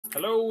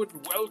Hello and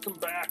welcome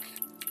back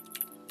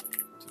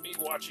to me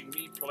watching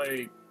me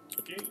play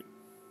a game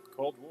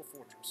called Dwarf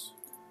Fortress.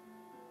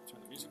 Turn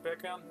the music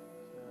back on.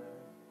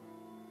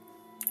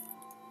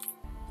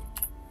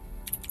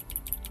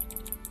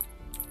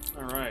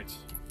 Alright.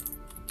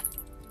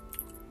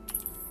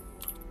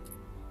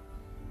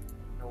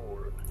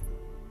 Nord.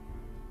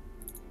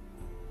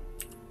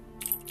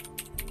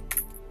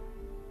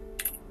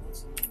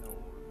 What's in the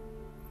Nord?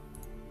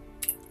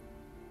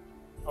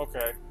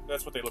 Okay,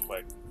 that's what they look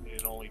like.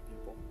 And only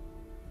people.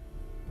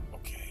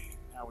 Okay,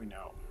 now we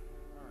know.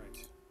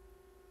 Alright.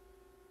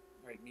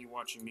 Alright, me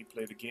watching me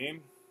play the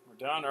game. We're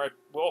down. Alright,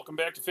 welcome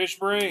back to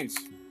Fishbrains.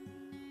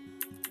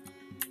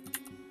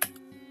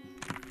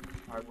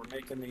 Alright, we're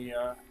making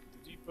the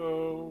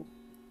depot.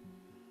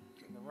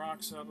 Getting the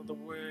rocks out of the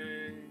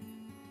way.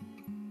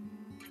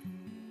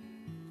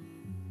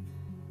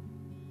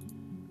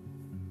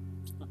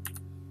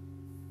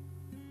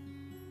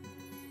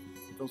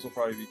 Those will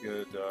probably be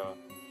good. Oh,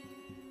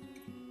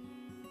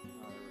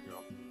 there we go.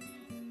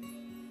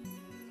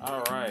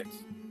 Alright.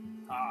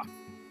 Ah.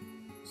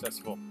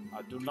 Accessible.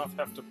 I do not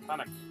have to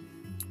panic.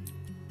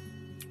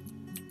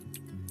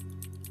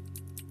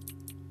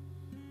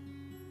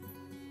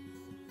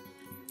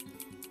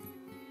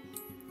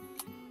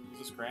 Is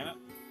this granite?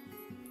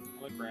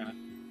 I like granite.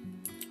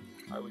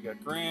 Alright, we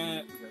got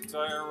granite, we got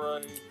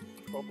diorite,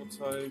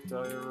 cobaltite,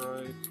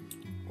 diorite,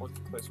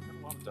 orthoclase. We got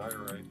a lot of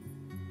diorite.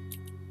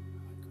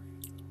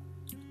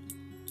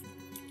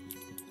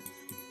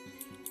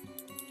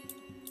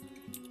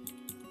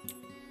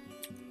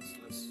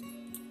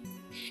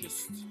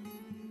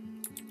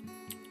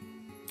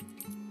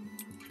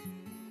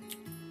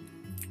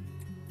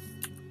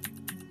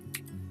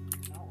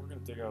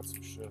 Dig out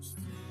some schist.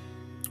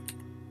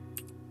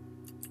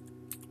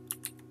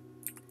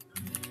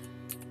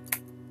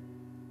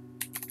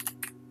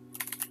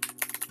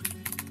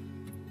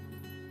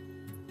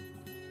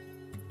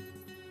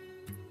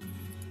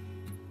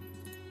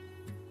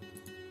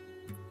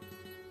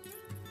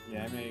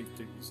 Yeah, I may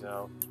dig these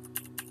out.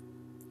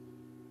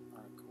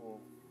 Alright, cool.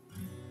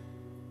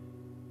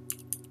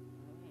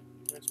 Alright,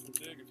 you guys can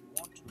dig if you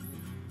want to.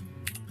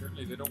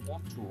 Apparently they don't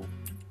want to.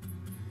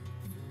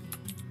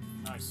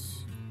 Nice.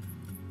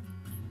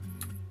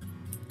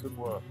 Good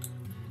work.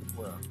 Good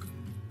work.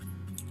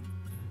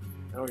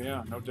 Oh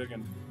yeah, no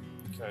digging.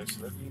 Okay,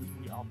 so that means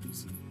we are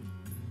busy.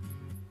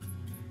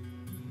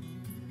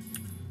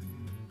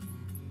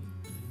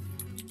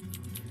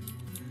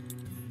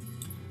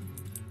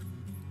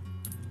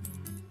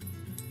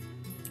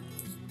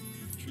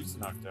 Trees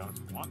knocked down if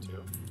you want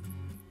to.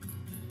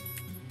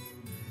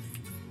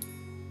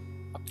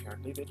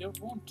 Apparently they don't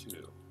want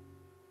to.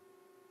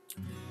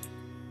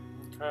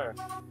 Okay.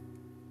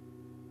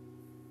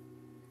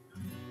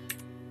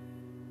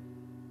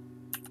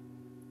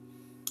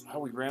 Oh,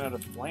 we ran out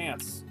of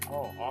plants.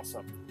 Oh,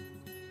 awesome.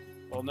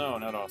 Well, no,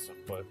 not awesome,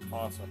 but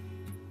awesome.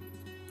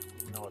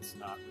 Even though it's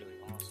not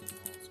really awesome.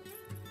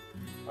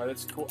 Alright,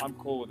 that's cool. I'm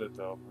cool with it,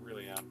 though. I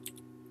really am.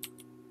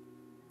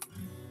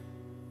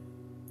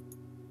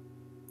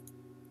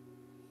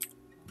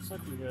 Looks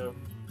like we have...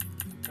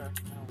 Okay.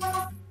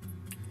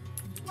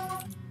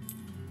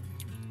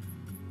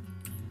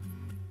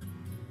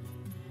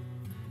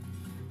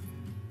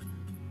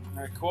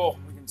 Alright, cool.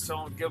 We can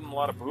sell them, give them a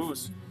lot of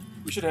booze.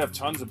 We should have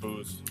tons of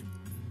booze.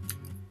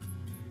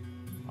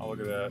 Oh,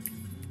 look at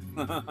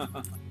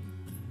that.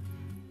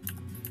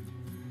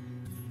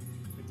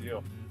 Good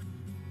deal.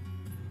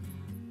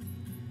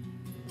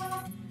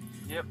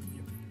 Yep.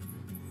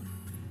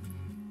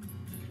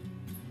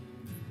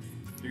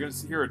 You're going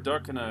to hear a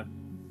duck in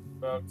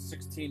about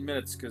 16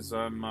 minutes because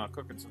I'm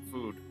cooking some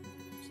food.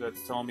 So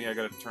that's telling me I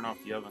got to turn off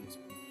the ovens.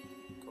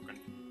 Cooking.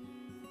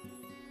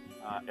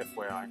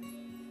 FYI.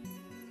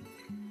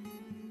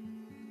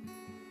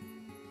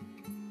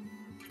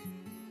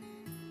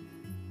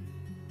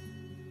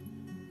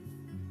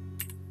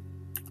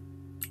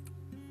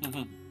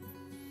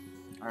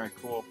 Alright,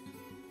 cool.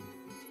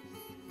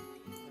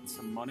 Get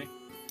some money.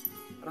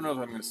 I don't know if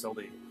I'm going to sell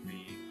the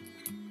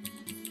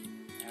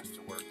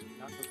masterwork. Did we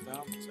knock those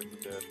down? Looks like we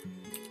did.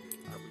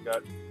 Alright, we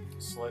got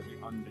slightly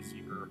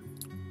unbusier.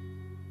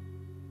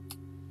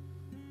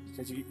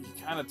 Because you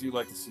kind of do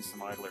like to see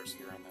some idlers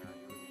here and there.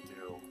 You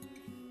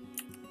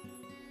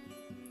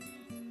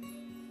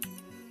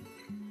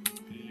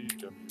really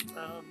do.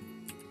 BWM.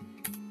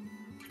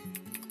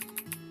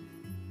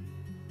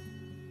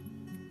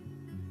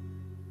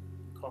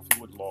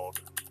 Coffee wood log.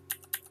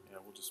 Yeah,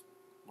 we'll just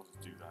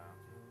do that.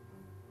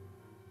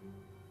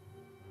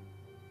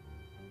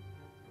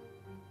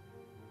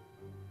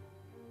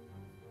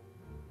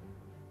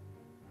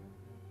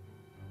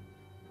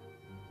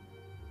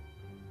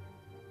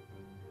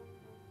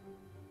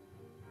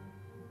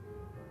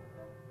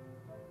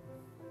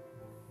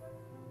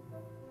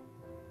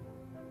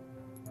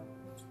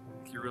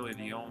 You're really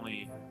the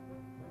only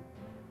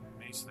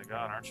mace they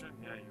got, aren't you?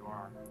 Yeah, you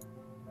are.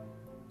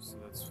 So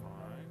that's fine.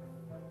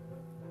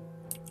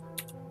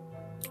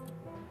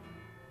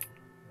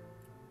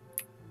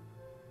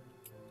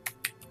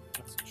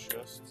 That's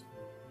just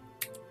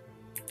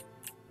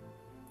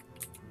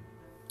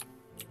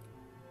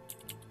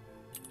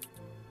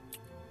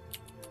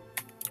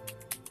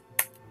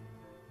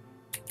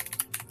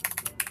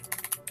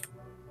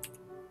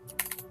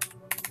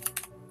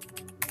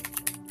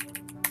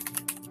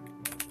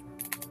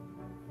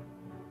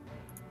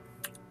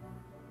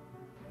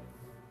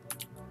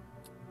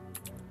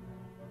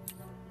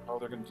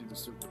they're gonna do the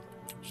super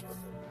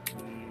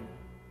thing.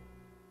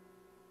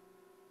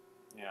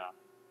 Yeah.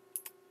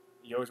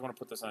 You always want to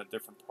put this on a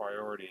different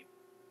priority.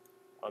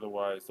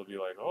 Otherwise, they'll be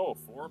like, oh,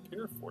 4 up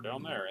here, 4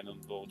 down there. And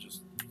then they'll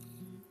just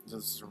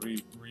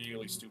be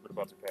really stupid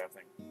about their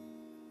pathing.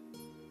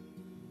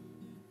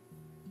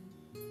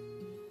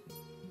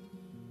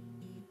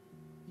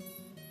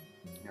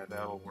 Yeah,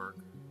 that'll work.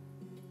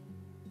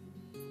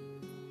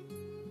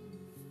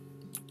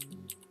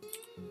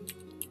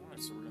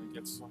 Alright, so we're going to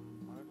get some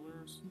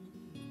idlers.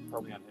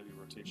 Probably on heavy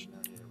rotation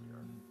now. Yeah, we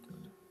are.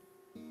 Good.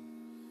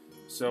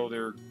 So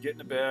they're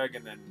getting a bag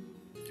and then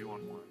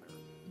doing one.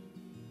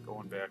 They're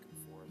going back and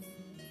forth.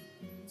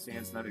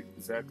 Sand's not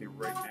exactly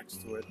right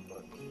next to it,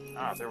 but...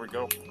 Ah, there we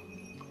go.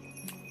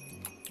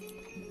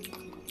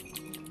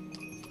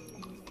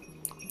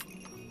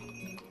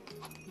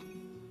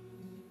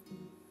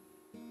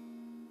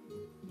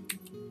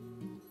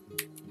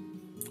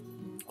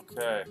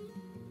 Okay.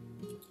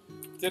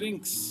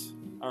 Dinks.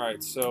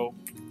 Alright, so...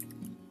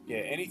 Yeah,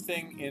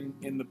 anything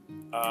in the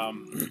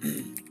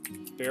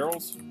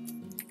barrels,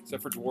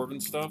 except for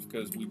dwarven stuff,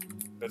 because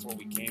that's what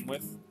we came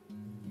with.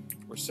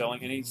 We're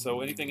selling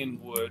anything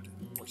in wood,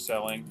 we're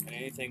selling, and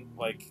anything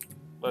like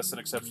less than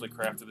exceptionally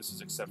crafted, this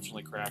is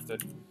exceptionally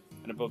crafted,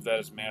 and above that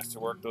is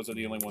masterwork. Those are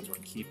the only ones we're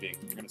keeping.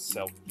 We're going to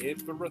sell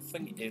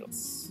everything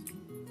else.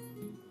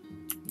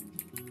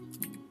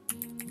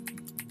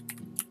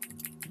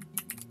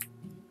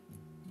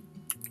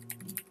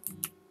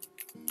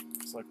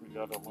 Looks like we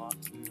got a lot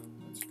too.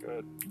 That's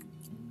good.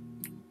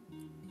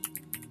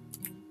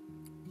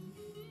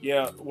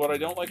 Yeah, what I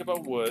don't like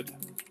about wood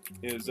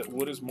is that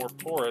wood is more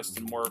porous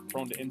and more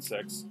prone to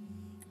insects.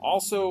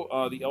 Also,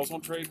 the elves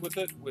won't trade with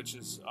it, which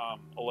is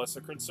a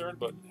lesser concern,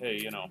 but hey,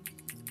 you know,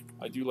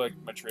 I do like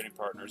my trading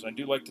partners. I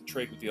do like to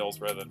trade with the elves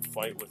rather than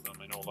fight with them.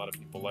 I know a lot of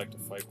people like to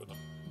fight with them.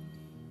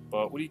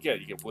 But what do you get?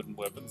 You get wooden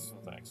weapons?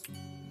 No thanks.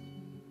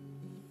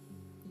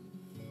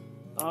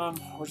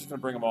 We're just going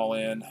to bring them all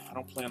in. I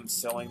don't plan on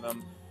selling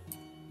them.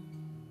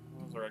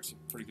 Those are actually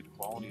pretty good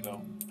quality,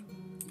 though.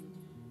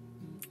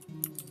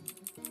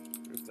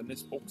 There's the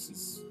nice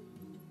boxes.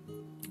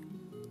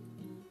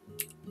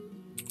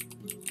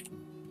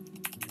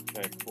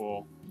 Okay,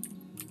 cool.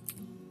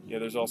 Yeah,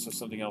 there's also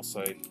something else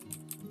I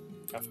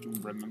have to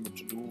remember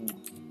to do.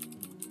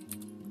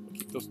 We'll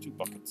keep those 2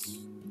 buckets.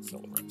 Sell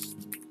the rest.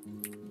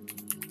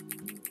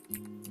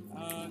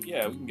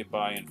 Yeah, we can get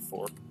by in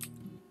 4.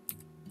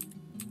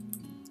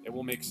 And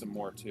we'll make some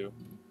more, too.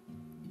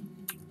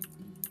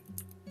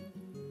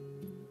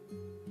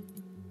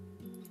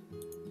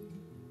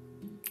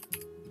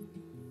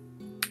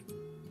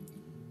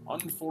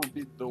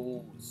 Unforbid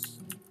those.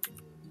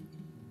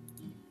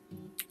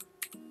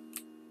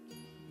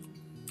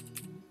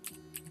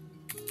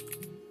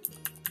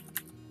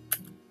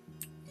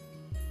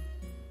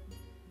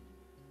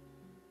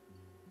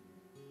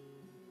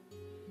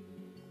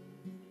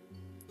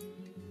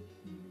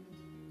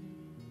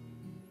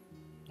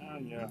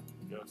 Yeah, I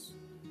guess.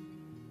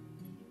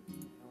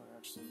 No,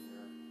 actually,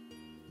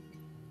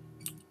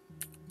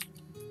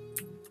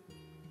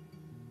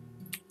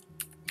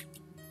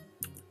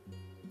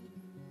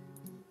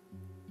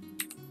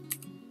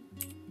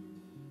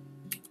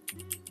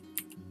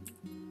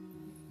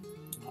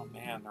 oh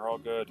man, they're all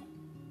good.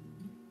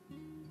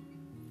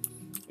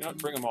 You know what?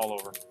 Bring them all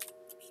over.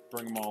 Just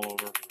bring them all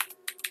over.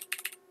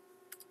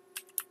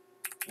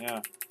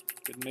 Yeah,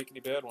 didn't make any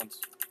bad ones.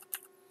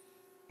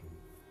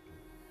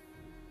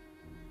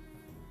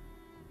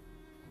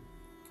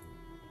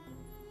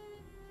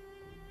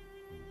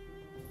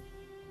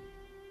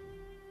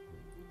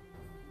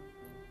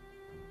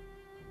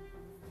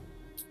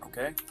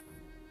 Okay.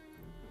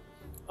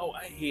 Oh,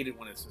 I hate it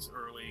when it's this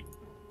early.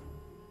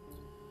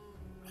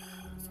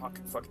 Fuck.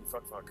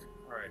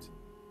 Alright.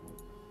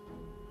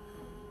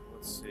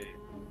 Let's see.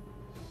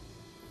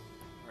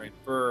 Alright,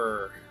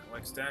 Burr.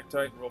 Like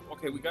Stacktite and roll.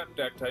 Okay, we got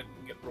Stacktite. We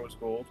can get Rose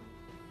Gold.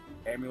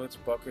 Amulets,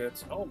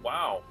 buckets. Oh,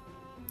 wow.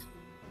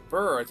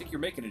 Burr, I think you're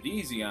making it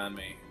easy on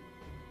me.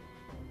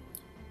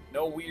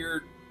 No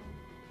weird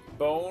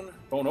bone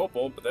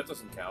opal, but that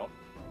doesn't count.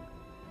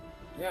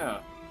 Yeah.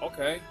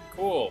 Okay,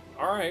 cool.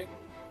 Alright.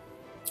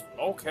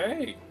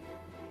 Okay.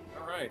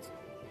 Alright.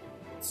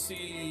 Let's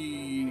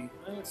see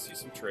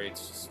some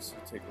trades, just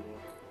to take a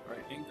look.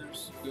 Alright,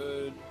 Inger's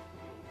good.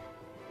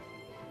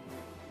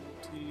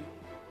 Cruelty.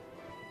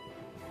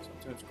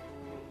 Sometimes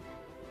cruel.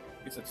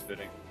 I guess that's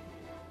fitting.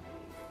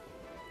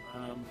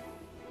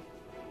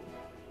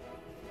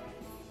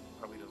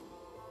 Probably doesn't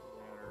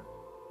matter.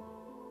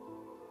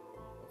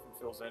 Nothing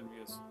feels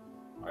envious.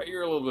 Alright,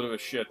 you're a little bit of a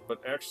shit,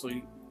 but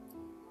actually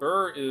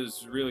Burr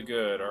is really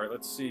good. Alright,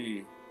 let's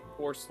see.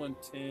 Porcelain,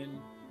 tin.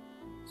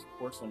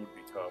 Porcelain would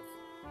be tough.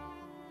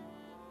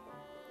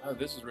 Oh,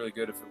 this is really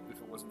good if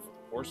it wasn't for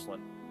the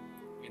porcelain.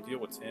 You can deal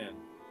with tin.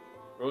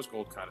 Rose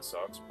gold kind of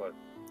sucks, but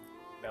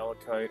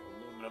malachite,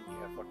 aluminum,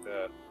 yeah, fuck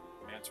that.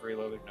 Manta ray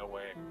leather, no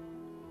way.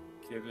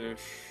 Kivish,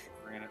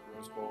 granite,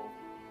 rose gold.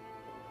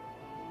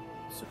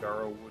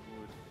 Sagaro,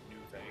 woodwood,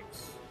 new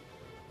things.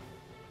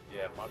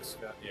 Yeah,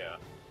 Muxcot, yeah.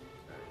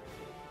 Okay.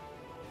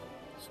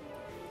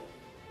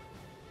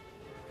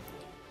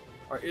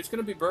 Alright, it's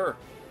going to be Burr.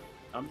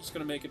 I'm just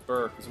going to make it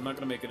Burr, because I'm not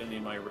going to make it any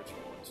of my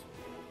original ones.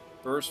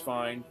 Burr's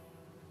fine.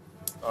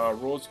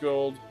 Rose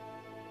Gold.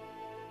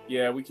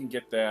 Yeah, we can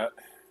get that.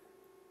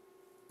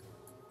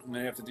 I'm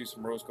going to have to do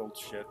some Rose Gold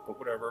shit, but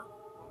whatever.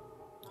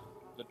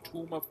 The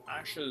Tomb of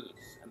Ashes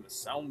and the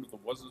Sound of the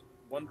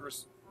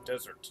Wondrous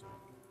Desert.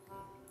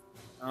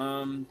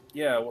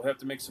 Yeah, we'll have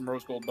to make some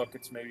Rose Gold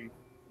buckets, maybe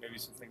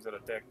some things out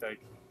of Deckdite.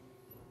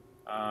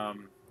 A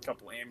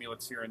couple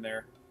amulets here and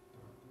there.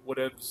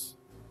 Whatevs.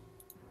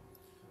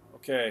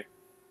 Okay.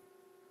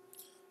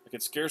 I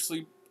could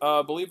scarcely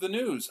believe the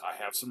news. I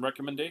have some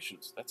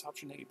recommendations. That's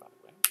option A, by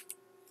the way.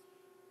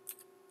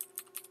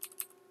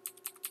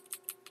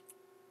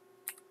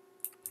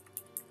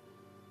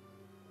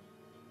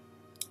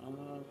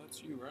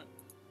 That's you, right?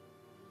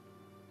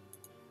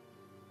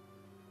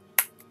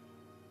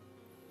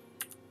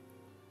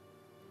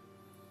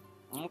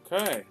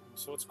 Okay,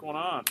 so what's going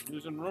on?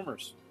 News and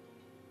rumors.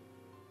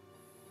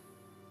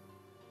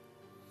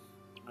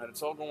 Alright,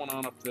 it's all going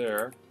on up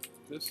there.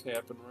 This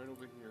happened right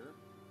over here.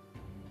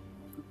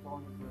 Group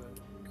calling of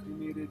the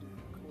cremated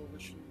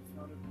coalition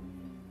founded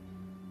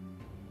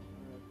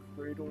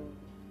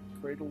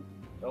Cradle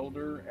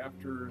Elder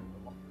after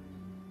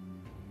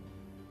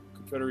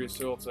Confederate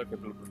assaults, okay,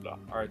 blah blah blah.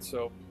 Alright,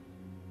 so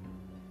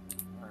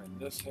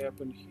this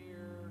happened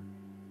here.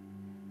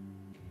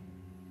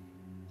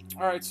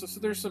 Alright, so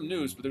there's some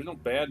news, but there's no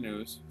bad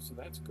news, so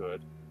that's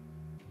good.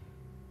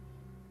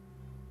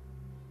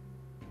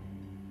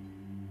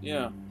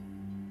 Yeah.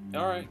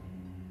 Alright.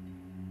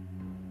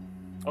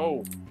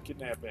 Oh,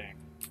 kidnapping.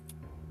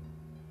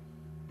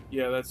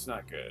 Yeah, that's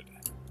not good.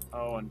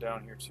 Oh, and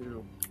down here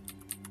too.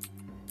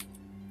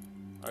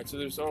 Alright, so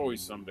there's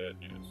always some bad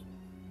news.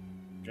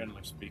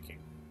 Generally speaking.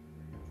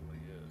 There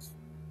usually is.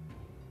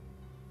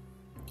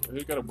 Okay,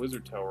 we've got a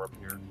wizard tower up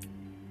here.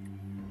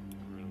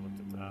 I really looked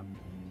at that.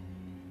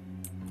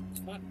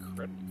 It's not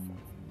incredibly far.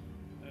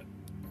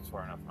 That's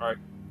far enough. Alright.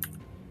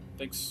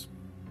 Thanks.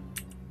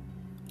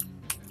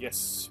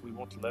 Yes, we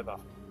want leather.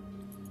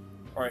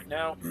 Alright,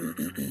 now...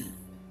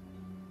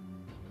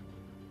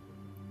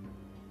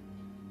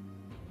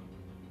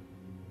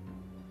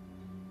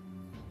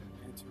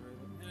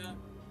 yeah.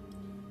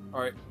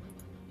 Alright.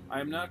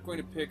 I'm not going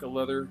to pick a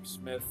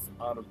leathersmith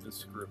out of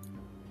this group.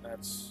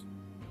 That's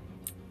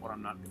what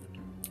I'm not going to do.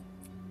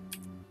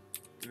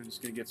 I'm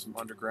just going to get some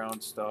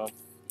underground stuff.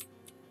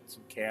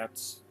 Some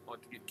cats. I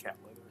like to get cat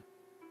leather.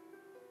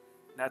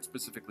 Not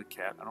specifically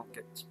cat. I don't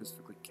get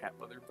specifically cat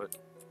leather, but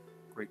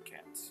great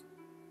cats.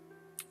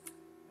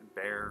 And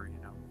bear,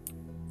 you know.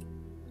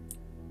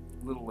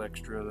 Little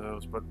extra of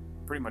those, but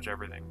pretty much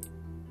everything.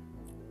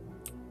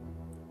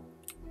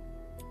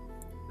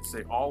 Let's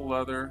say all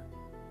leather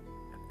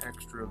and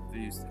extra of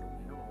these. They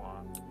don't have a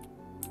lot.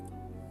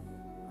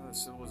 The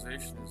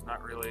civilization is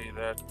not really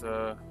that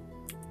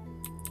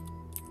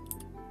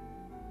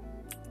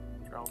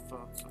drought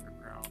thoughts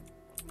underground.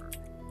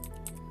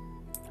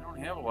 They don't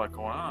have a lot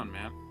going on,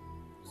 man.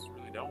 Just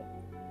really don't.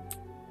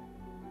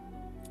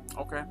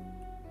 Okay.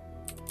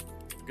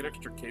 Get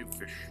extra cave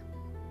fish.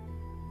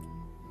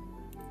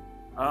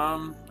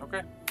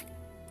 Okay.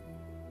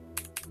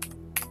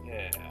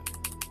 Yeah.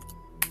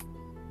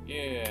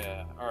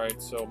 Yeah.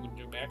 Alright, so I'm gonna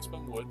do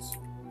maximum woods.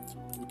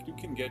 We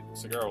can get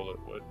cigar wood,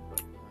 but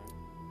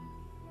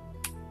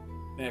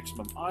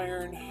maximum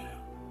iron,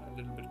 a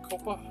little bit of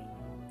copper,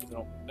 because I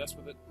don't mess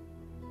with it.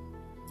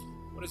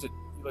 What is it?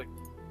 You like,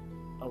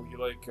 oh, you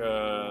like,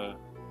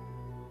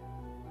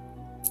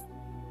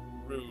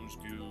 rose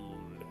gold.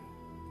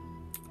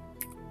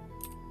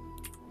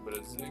 A bit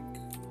of zinc,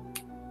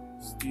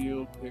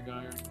 steel, pig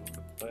iron, a little bit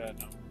of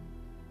platinum,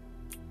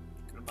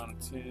 good amount of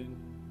tin.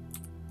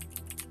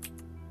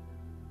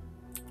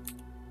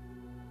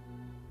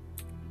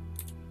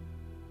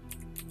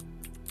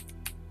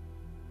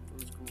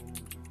 Rose gold.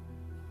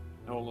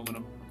 No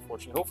aluminum,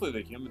 unfortunately. Hopefully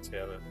the humans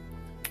have it.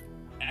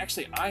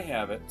 Actually, I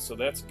have it, so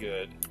that's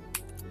good.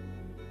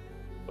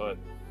 But,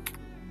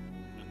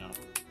 no.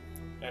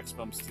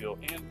 Maximum steel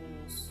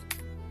anvils.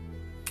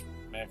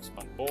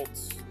 Maximum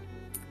bolts.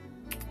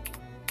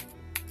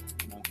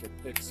 Won't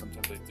get picked.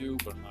 Sometimes I do,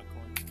 but I'm not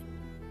going to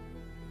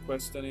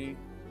request any.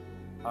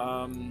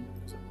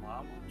 Is it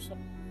llama or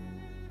something?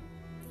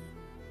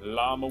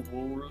 Llama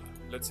wool.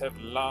 Let's have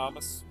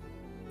llamas.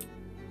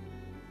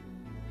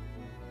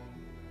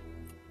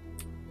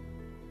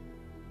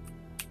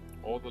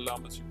 All the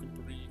llamas you can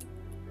breed.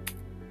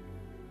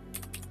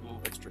 A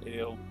little extra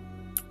ale.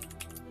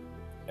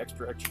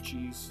 Extra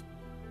cheese.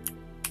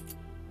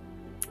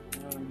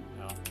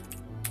 No.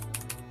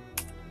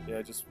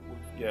 Yeah, just,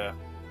 yeah.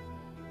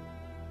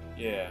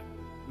 Yeah.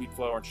 Wheat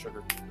flour and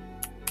sugar.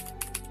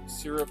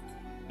 Syrup.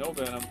 No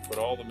venom, but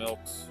all the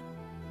milks.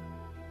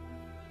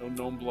 No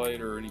gnome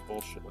blight or any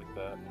bullshit like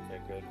that.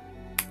 Okay, good.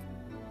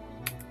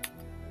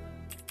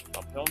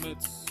 Pump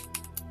helmets.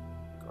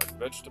 Garden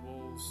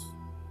vegetables.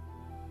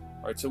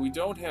 Alright, so we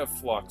don't have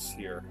flux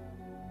here.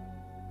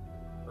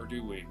 Or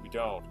do we? We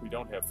don't. We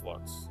don't have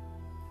flux.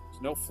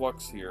 There's no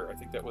flux here. I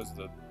think that was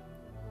the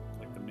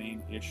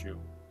main issue.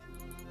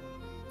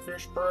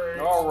 Fishbrains.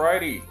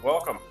 Alrighty,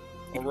 welcome.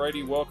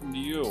 Alrighty, welcome to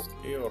you.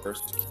 You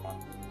first.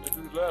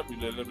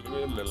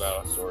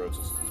 Sort of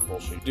just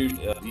bullshit. Dude,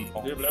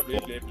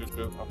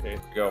 Okay,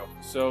 go.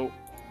 so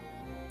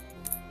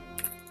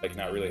Like,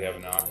 not really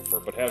having an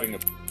aquifer, but having a.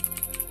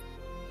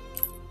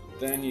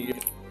 Then you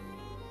get.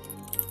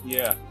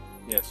 yeah,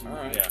 yes,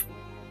 Alright. yeah.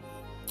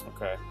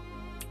 Okay.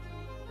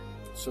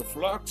 So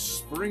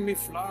flux, bring me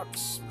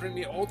flux. Bring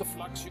me all the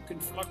flux you can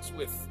flux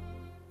with.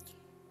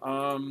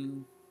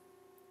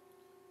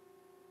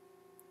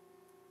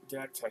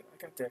 Dactite. I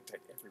got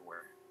Dactite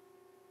everywhere.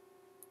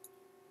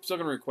 I'm still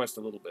gonna request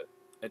a little bit.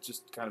 It's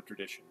just kind of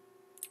tradition.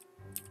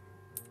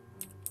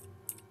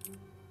 I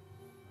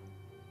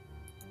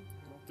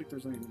don't think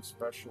there's anything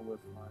special with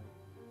my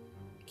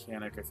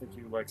mechanic. I think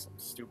you like something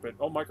stupid.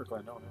 Oh,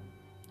 microcline. No.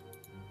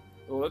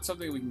 Well, that's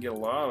something we can get a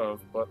lot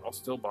of, but I'll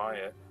still buy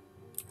it.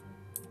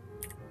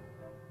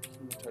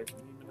 Chemotype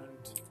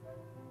Nemonite.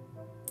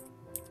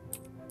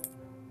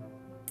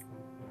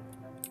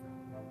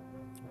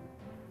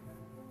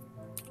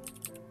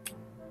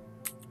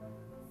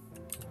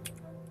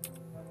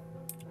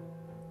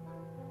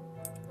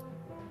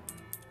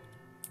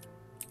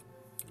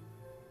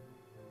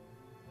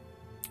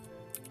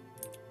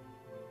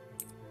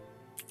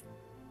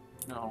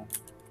 No.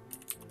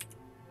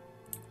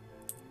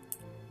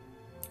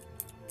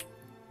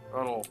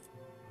 Bottle.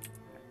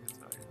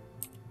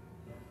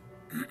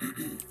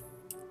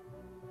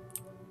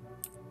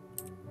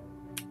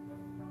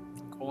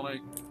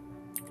 Colonite.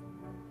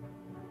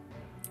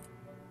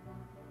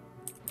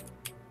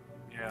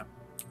 Yeah.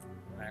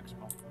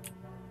 Maximum.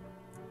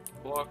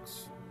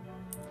 Flux.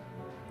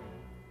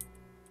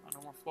 Oh,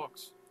 no more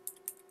flux.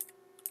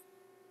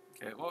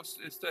 Okay, well,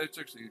 it's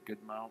actually a good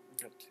amount.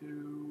 We got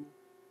 2.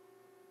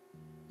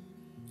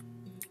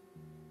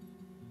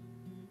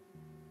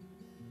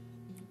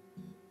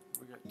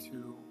 We got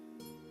 2.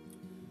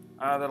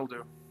 That'll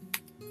do.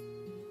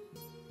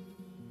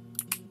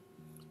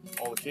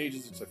 All the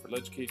cages except for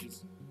ledge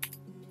cages.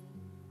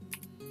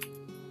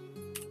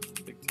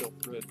 Big tail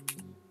thread.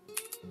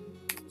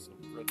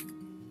 Silk thread.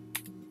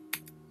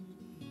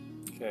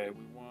 Okay,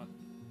 we want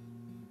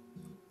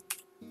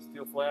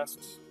steel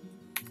flasks.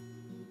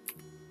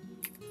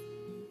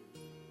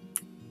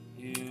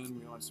 And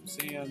we want some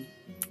sand.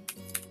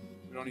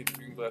 We don't need the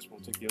green glass, but we'll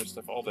take the other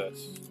stuff. All that,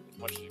 as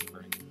much as you can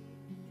bring.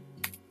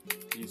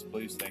 Please,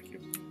 please, thank you.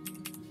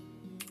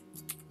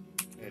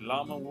 Okay,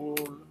 llama wool.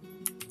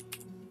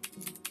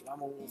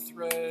 Llama wool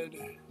thread.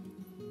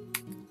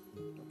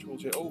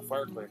 Oh,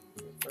 fire clay.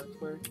 Okay, fire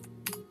clay.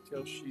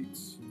 Tail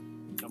sheets.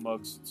 No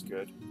mugs, it's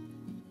good.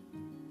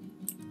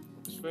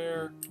 Looks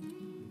fair.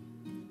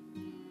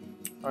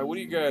 Alright, what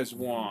do you guys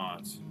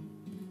want?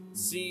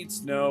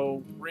 Seeds,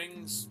 no.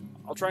 Rings,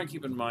 I'll try and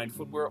keep in mind.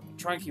 Footwear, I'll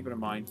try and keep it in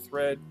mind.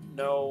 Thread,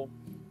 no.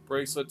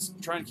 Bracelets,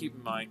 try and keep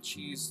in mind.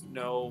 Cheese,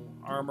 no.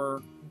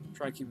 Armor,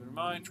 try and keep it in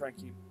mind. Try and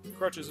keep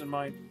crutches in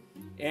mind.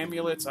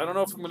 Amulets, I don't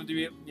know if I'm going to do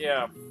it.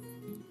 Yeah.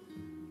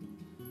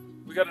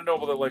 We got a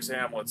noble that likes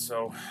amulets,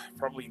 so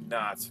probably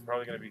not.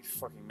 Probably going to be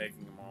fucking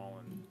making them all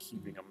and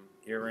keeping them.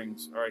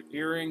 Earrings. Alright,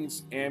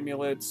 earrings,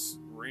 amulets,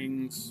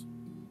 rings.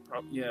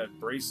 Yeah,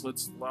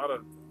 bracelets. A lot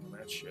of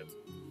that shit.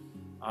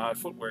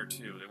 Footwear,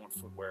 too. They want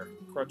footwear.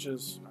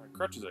 Crutches. Alright,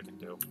 crutches I can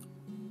do.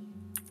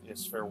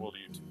 Yes, farewell to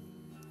you, too.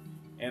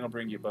 And I'll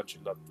bring you a bunch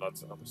of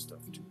lots of other stuff,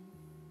 too.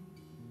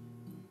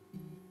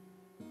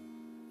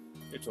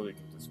 It's only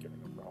just getting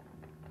no problem.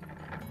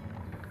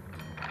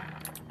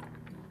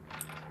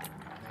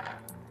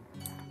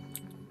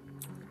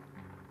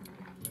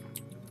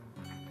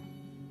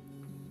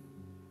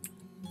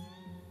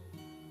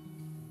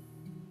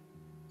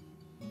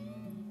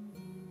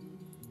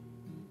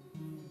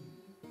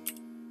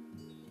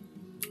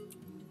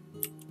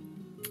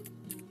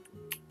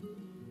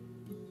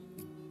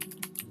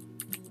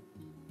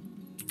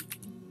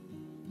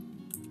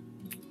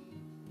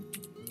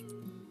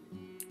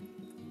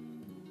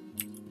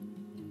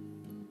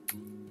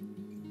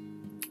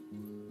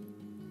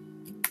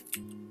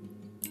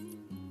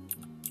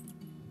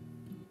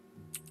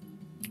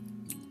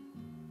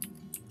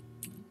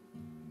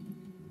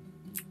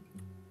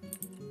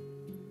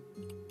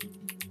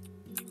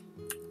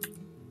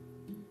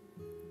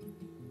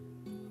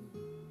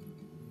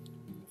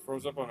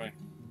 Froze up on me.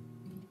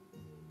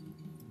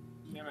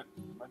 Damn it,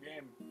 my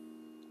game.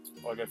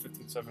 Oh, I got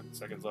 15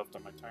 seconds left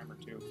on my timer,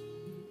 too.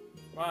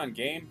 Come on,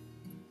 game.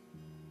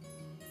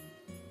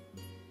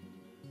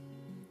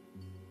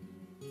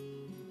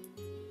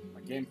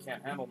 My game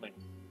can't handle me.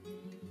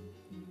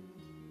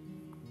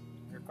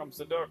 Here comes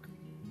the duck.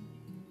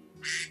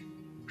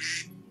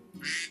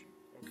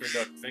 Okay,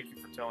 duck, thank you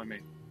for telling me.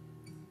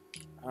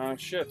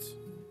 Shit.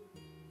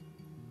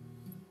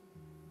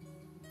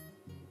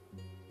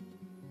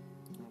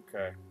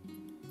 Okay.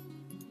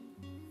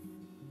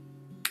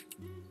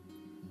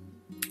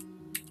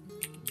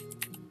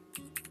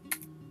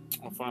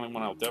 I'll find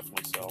one I'll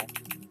definitely sell.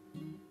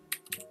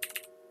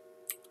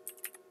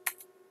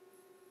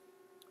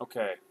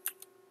 Okay.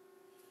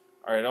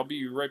 Alright, I'll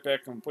be right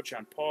back. I'm going to put you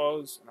on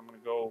pause, and I'm going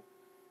to go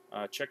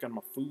check on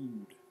my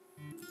food.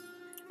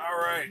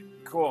 Alright,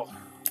 cool.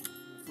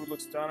 The food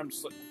looks done. I'm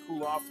just letting it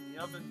cool off in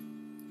the oven.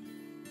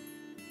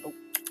 Oh.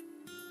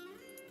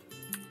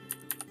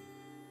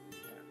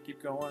 Yeah,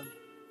 keep going.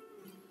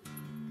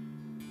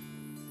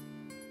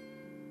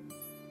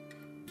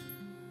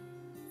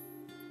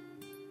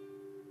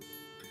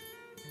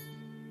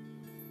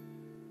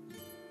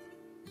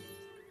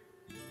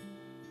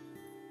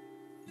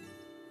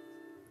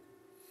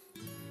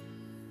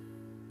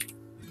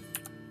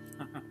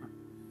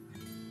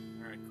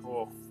 Alright,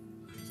 cool.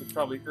 So it's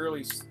probably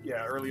early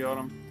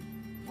autumn.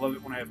 Love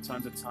it when I have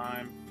tons of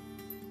time.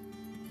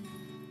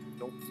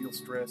 Don't feel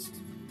stressed.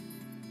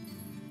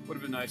 Would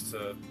have been nice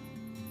to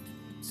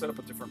set up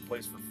a different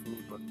place for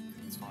food, but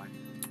it's fine.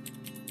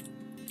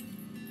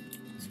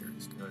 This here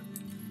is good.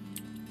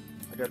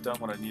 I got done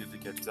what I needed to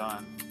get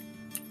done.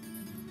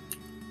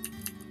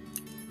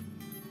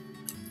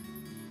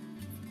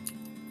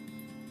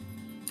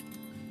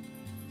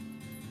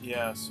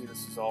 Yeah, see,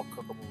 this is all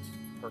cookables.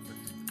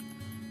 Perfect.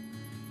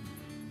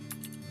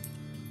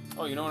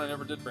 Oh, you know what? I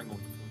never did bring with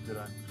the food, did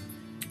I?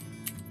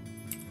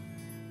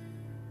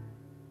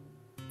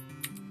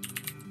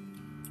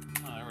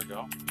 Oh, there we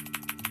go.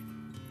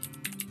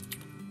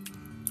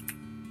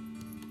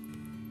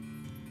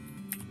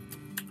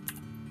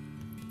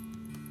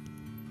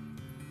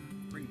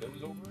 Bring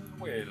those over as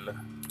well.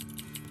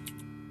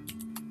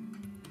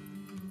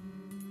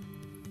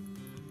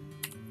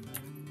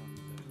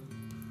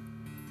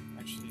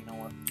 Actually, you know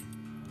what?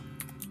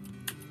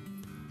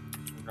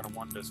 We're gonna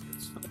want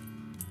biscuits.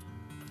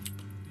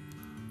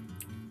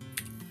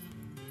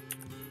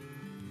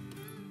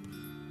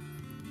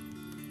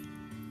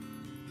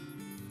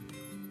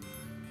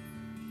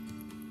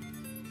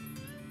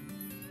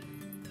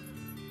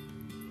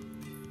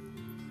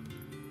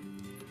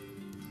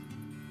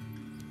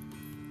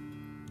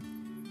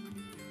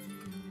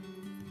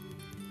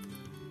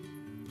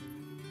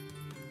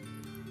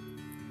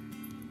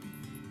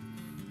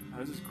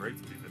 This is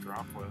great to be the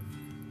drop with.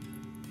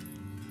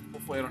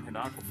 Hopefully I don't hit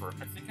aquifer.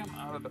 I think I'm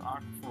out of the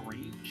aquifer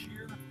range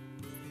here.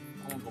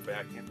 I won't go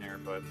back in there,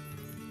 but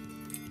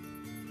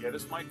yeah,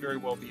 this might very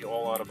well be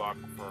all out of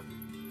aquifer.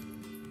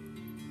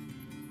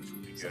 Which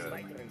would be good.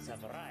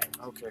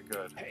 Okay,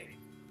 good. Hey,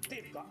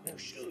 they've got new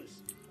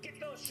shoes. Get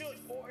those shoes,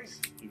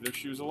 boys. Leave their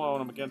shoes alone.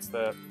 I'm against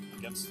that.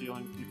 Against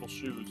stealing people's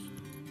shoes.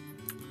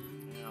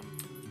 Yeah.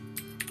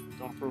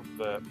 Don't approve of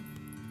that.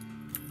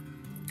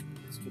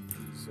 Let's get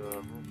these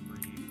rope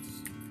breeds.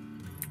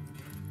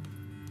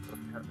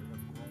 Apparently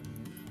have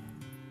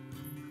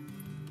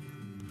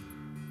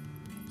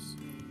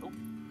grown.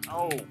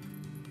 Oh! Oh!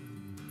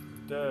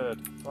 Dead.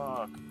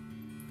 Fuck.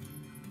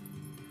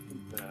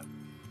 Look at that.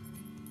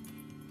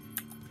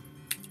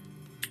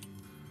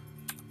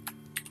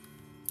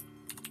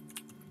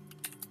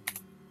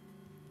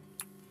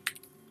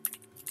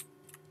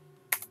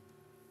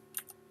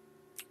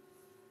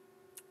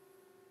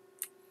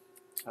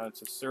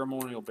 It's a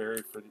ceremonial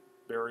burial for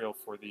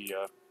the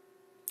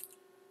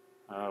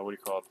what do you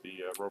call it? The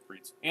rope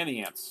reeds and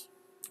the ants.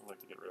 I'd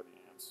like to get rid of the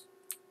ants.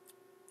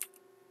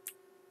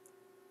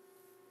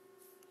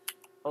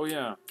 Oh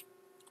yeah.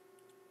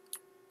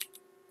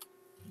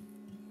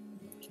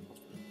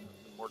 I've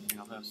been working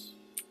on this.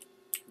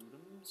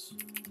 Totems.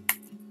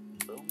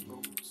 Bone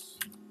bones.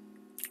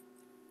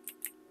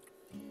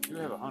 Do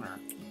have a hunter.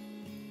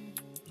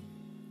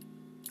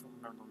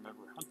 Don't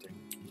remember hunting.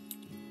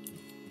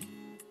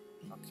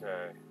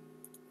 Okay.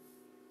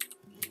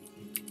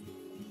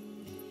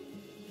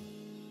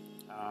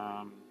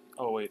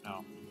 Oh wait,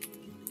 no.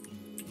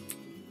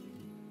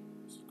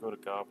 Let's go to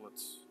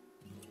goblets.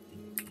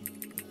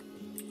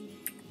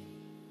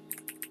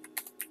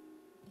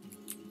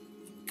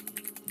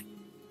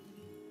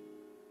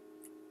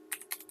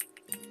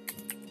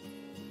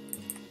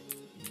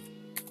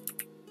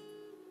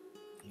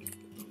 Get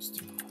those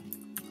two.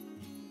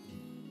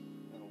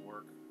 That'll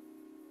work.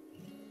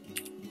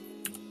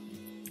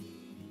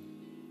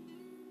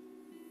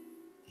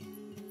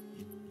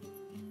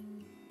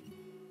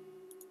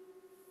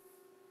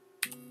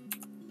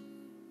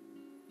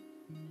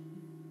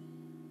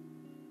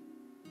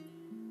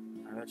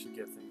 That should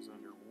get things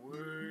underway.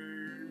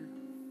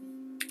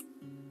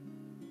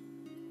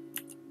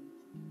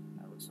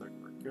 That looks like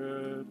we're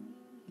good.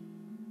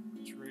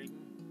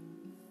 Trading.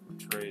 We're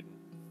trading.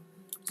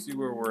 See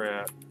where we're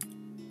at.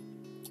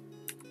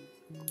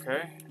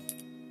 Okay.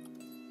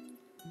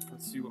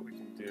 Let's see what we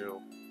can do.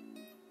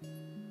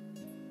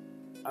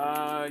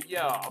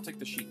 Yeah, I'll take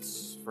the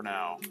sheets for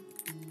now.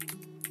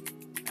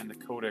 And the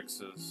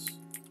codexes.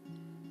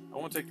 I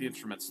won't take the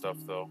instrument stuff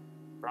though.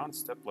 Brown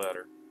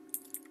stepladder.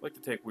 I like to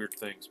take weird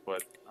things,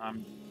 but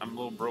I'm a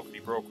little broke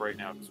right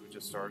now because we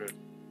just started.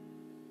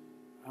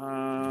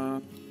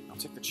 I'll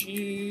take the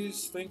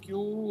cheese, thank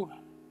you.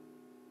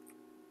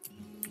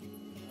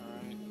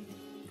 Alright.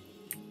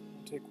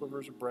 I'll take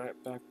quivers or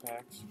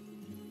backpacks.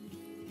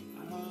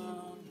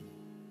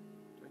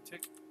 Do I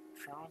take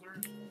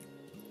trousers?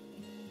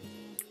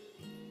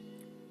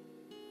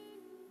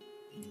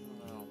 I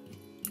don't know.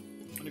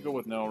 I'm gonna go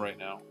with no right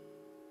now.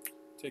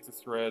 Take the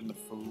thread and the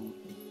food.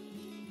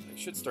 I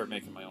should start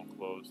making my own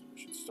clothes. I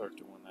should start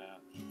doing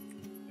that.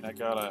 And I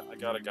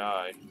got a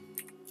guy.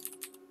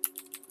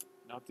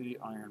 Not the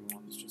iron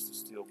ones, just the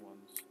steel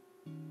ones.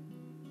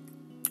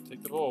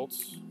 Take the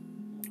bolts.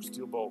 More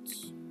steel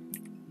bolts.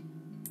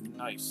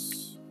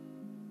 Nice.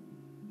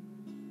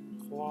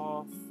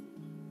 Cloth.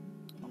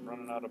 I'm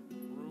running out of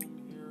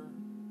room here.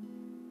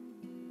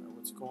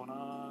 What's going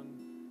on?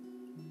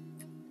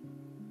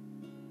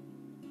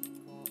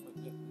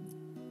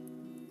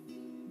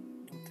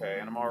 Okay,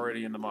 and I'm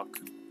already in the muck.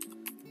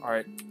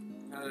 Alright,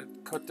 gotta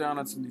cut down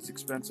on some of these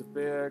expensive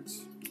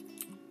bags.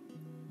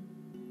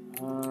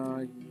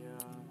 Yeah.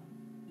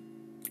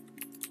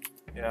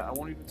 Yeah, I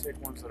won't even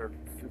take ones that are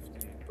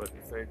 50, but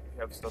if they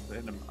have stuff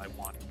in them, I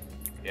want.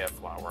 Yeah,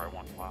 flour, I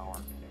want flour.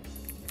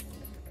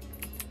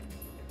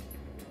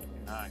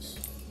 Nice.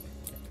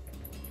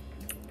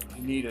 I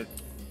need it.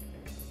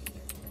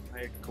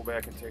 I go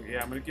back and take.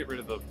 Yeah, I'm gonna get rid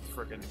of the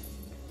frickin'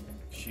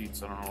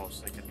 sheets. I don't know. I was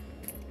thinking,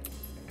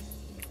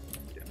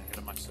 getting ahead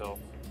of myself.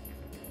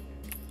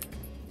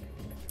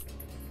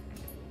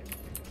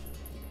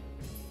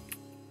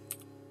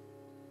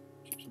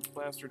 Gypsum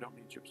plaster. Don't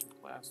need gypsum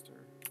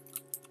plaster.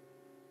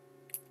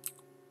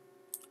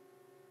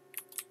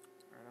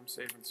 All right, I'm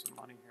saving some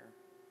money here.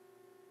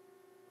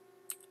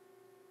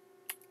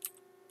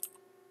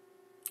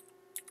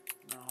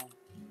 No.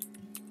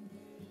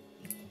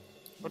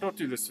 Oh, don't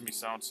do this to me,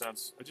 Sound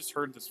Sense. I just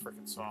heard this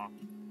frickin' song.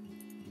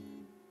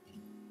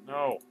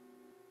 No.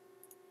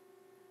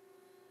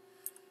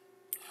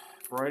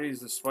 Variety is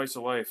the spice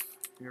of life.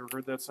 You ever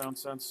heard that, Sound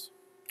Sense?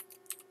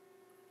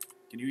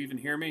 Can you even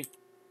hear me?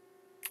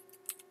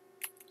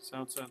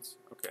 Sound Sense?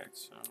 Okay,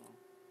 so...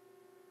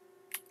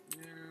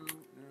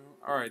 No.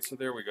 Alright, so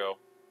there we go.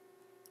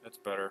 That's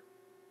better.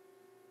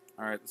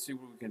 Alright, let's see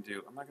what we can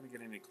do. I'm not gonna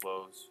get any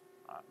clothes.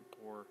 I'm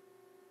poor.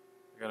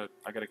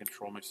 I gotta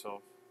control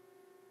myself.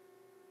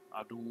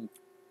 I do.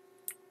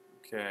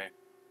 Okay.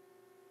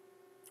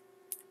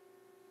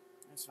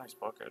 That's a nice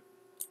bucket.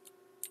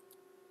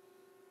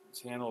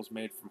 This handle is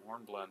made from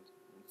hornblende.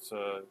 It's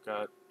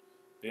got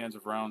bands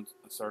of round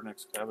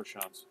sardonyx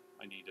cabochons.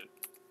 I need it.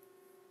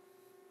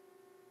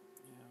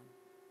 Yeah.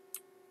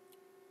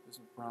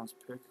 Isn't Brown's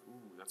pick?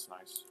 Ooh, that's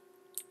nice.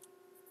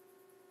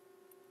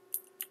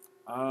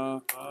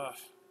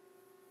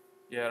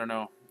 Yeah, I don't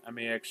know. I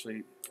may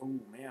actually. Oh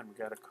man, we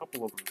got a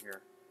couple of them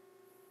here.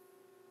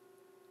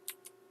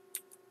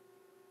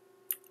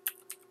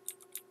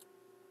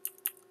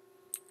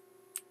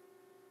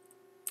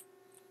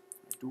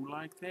 I do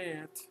like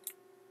that.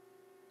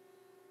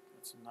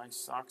 Got some nice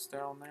socks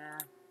down there.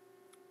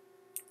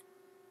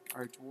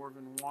 Alright,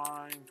 dwarven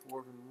wine,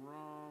 dwarven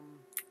rum,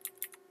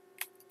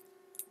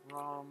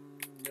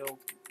 milk,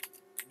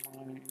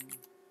 wine.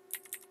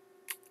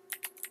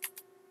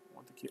 I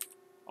want the kid.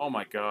 Oh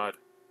my god.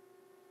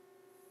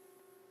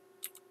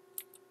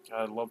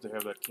 God, I'd love to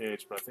have that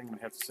cage, but I think I'm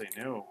gonna have to say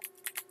no.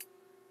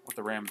 I want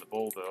the ram and the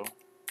bull though.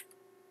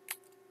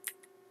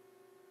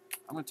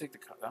 I'm gonna take the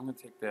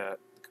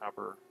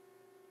copper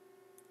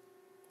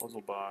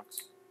puzzle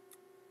box.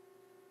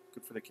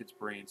 Good for the kids'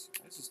 brains.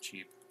 This is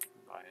cheap.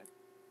 I'll buy it.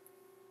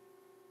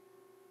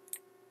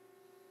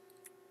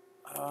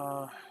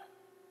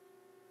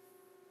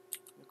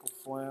 Nickel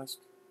flask.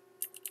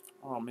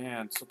 Oh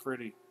man, so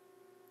pretty.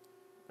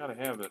 Gotta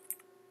have it.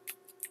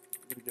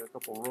 Gotta get a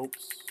couple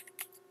ropes.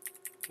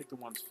 Take the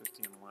ones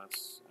 50 and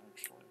less,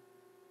 actually.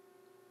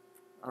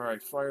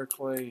 Alright, fire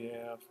clay,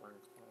 yeah, fire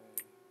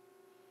clay.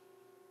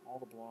 All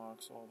the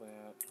blocks, all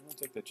that. I'm gonna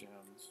take the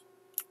gems.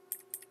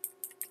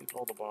 Take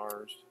all the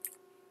bars.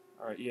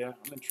 Alright, yeah,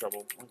 I'm in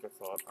trouble, like I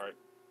thought. Alright.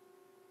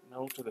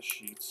 No to the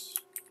sheets.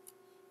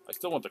 I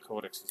still want the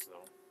codexes,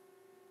 though.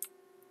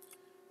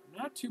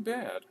 Not too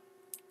bad.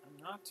 I'm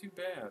not too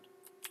bad.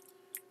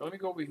 Now, let me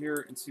go over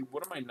here and see,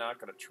 what am I not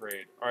going to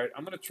trade? Alright,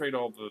 I'm going to trade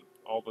all the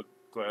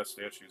glass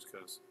statues,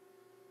 because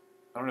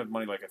I don't have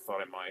money like I thought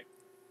I might.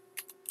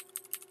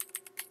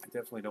 I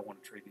definitely don't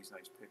want to trade these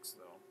nice picks,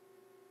 though.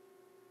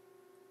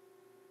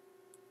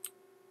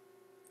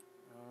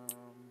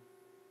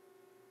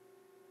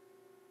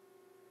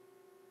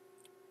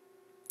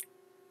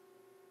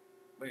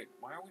 Wait,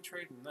 why are we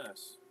trading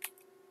this?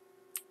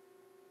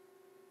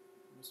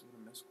 Must have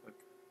been a misclick.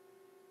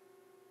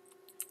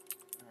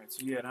 Alright,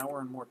 so yeah, now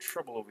we're in more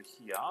trouble over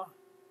here.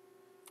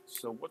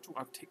 So what do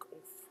I take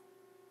off?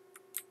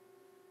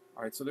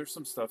 Alright, so there's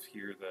some stuff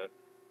here that...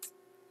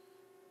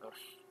 Ugh.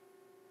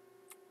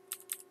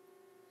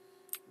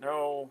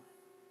 No.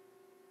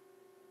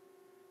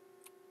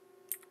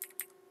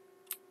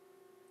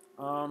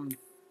 Oh,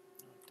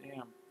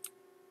 damn.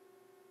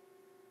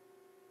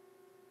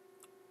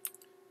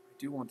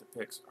 I do want the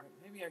picks. Alright,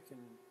 maybe I can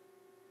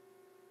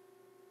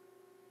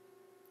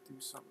do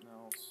something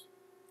else.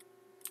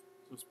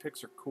 Those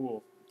picks are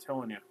cool. I'm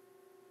telling you.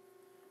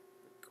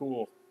 They're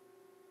cool.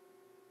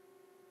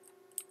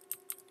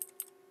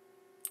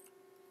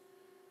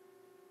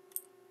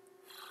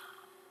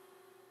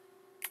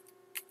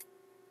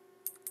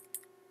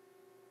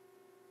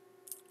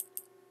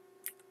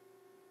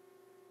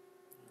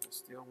 The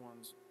steel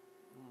ones.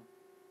 Hmm.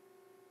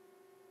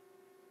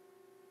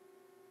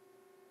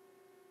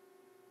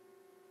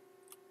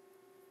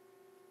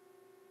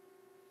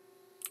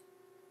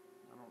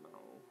 I don't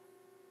know.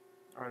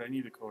 Alright, I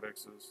need the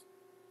codexes.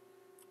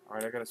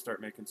 Alright, I gotta start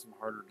making some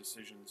harder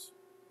decisions.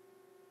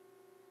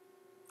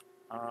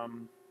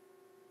 The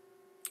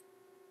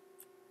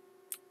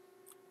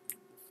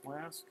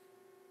flask.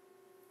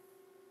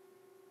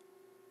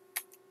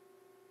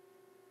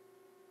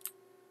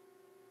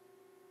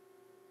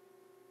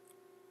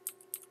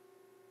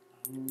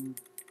 I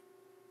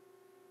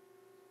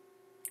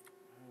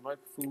like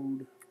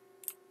food.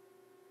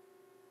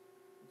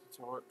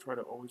 So I try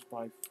to always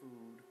buy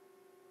food.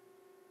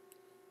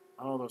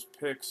 Oh, those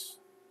picks.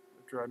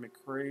 They drive me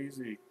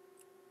crazy.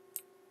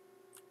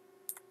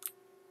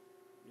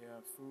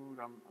 Yeah, food.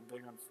 I'm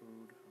big on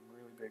food. I'm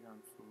really big on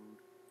food.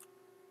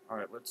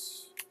 Alright,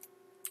 let's...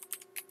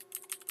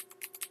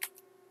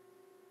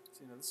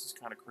 See, now this is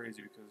kind of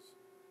crazy because...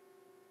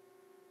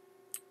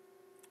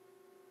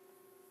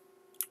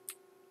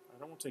 I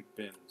don't want to take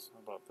bins. How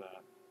about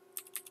that?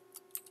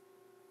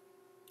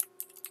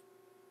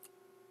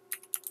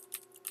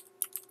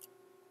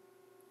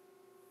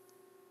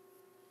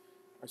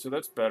 Alright, so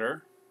that's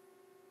better.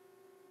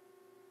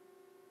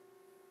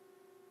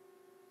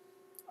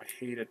 I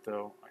hate it,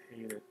 though. I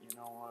hate it. You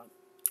know what?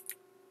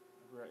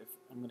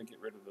 I'm going to get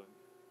rid of the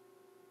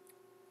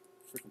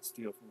freaking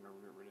steel if I'm going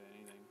to get rid of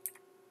anything.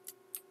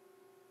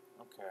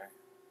 Okay.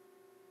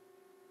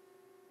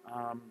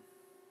 I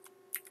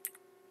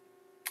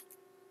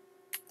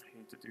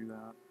hate to do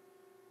that.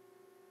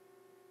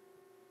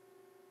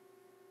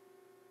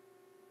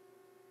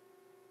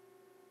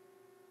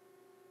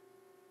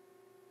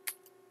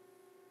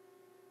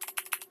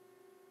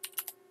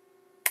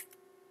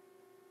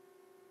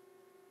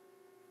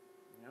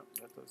 Yep,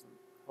 that doesn't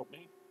help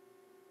me.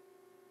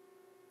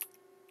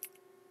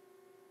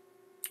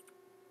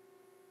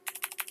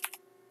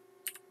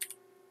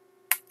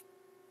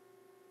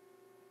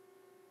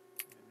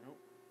 Nope.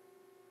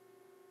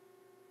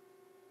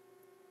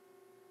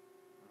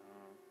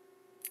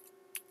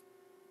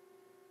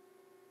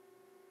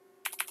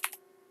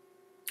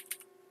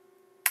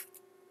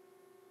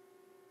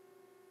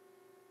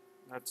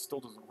 That still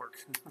doesn't work.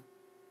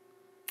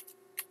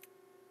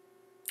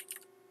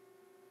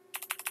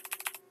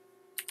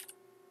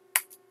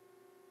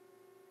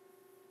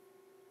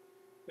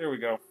 There we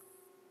go.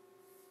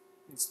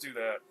 Let's do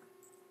that.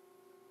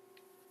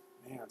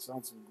 Man, it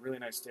sounds some really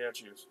nice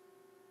statues.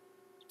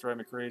 It's driving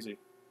me crazy.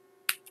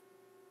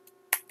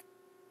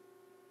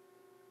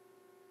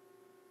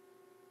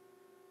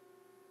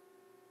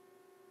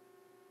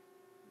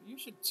 You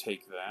should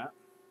take that.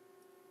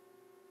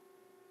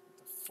 What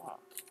the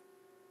fuck?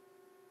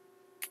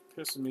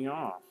 Pissing me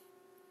off.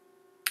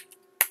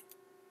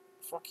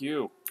 Fuck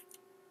you.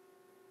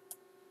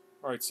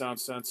 Alright, Sound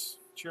Sense.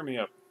 Cheer me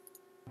up.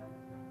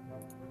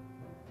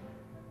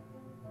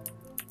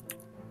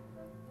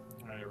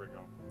 Alright, here we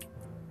go.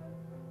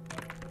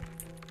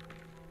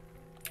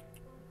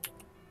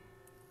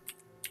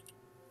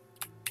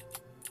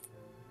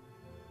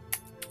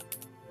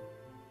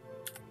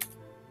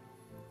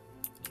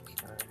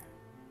 Okay.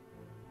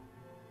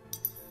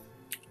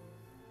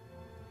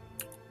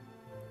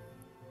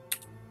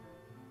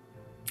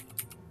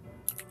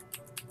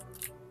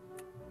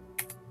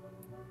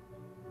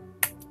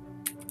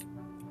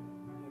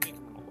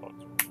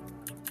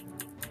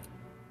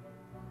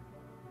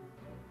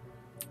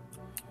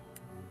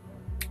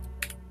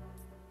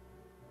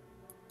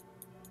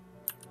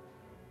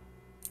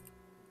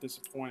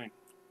 Disappointing.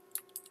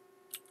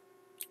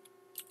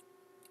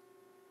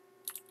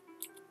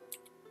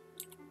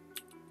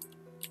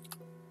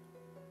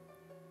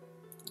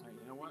 Alright,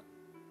 you know what?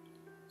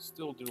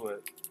 Still do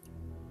it.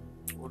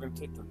 We're gonna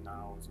take the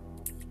nows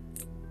off.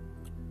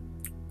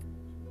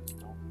 Just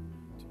don't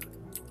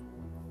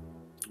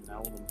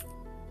now them.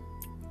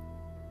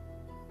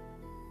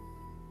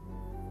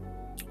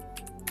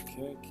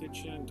 Okay,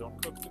 kitchen.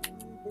 Don't cook the food.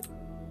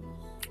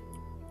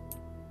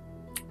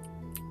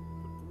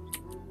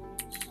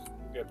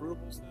 We got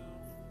brewables now.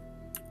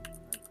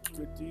 Right,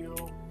 good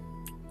deal.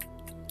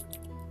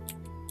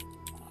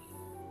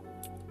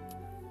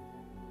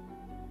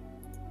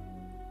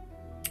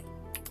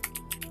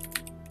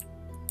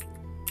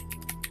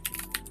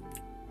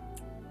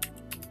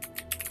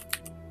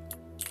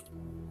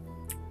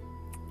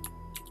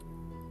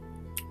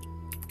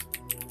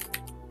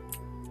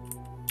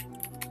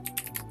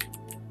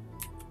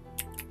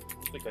 I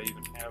don't think I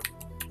even have that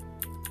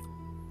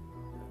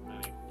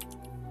many.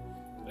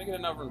 Did I get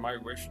enough in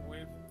migration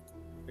wave?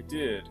 I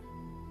did.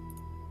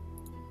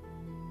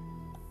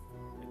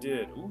 I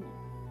did. Ooh.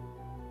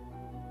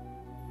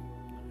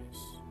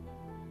 Nice.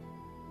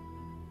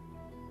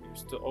 You're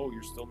still. Oh,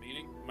 you're still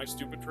meeting? Am I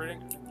stupid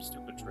trading? I'm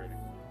stupid trading.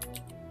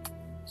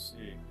 Let's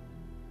see.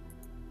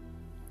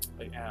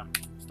 I am.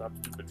 Stop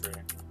stupid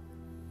trading.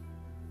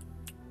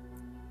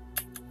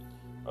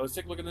 Oh, let's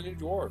take a look at the new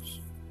dwarves.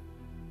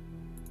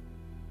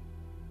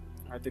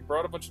 Alright, they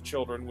brought a bunch of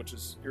children, which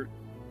is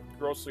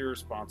grossly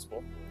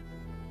irresponsible.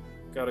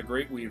 Got a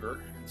great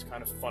weaver. It's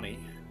kind of funny.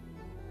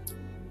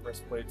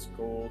 Breastplates,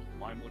 gold,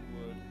 limewood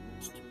wood,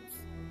 moose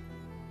tooth.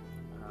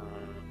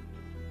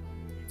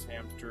 Eats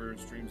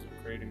hamsters, dreams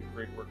of creating a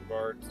great work of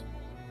art.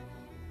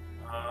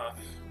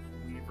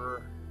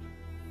 Weaver.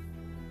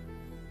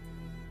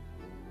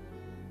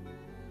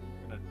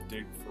 I'm gonna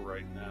dig for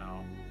right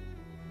now.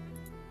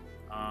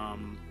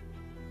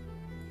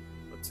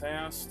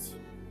 Matast,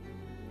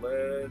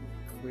 lead,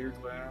 clear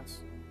glass.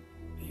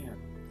 Man,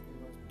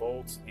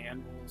 bolts,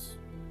 anvils.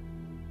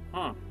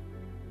 Huh.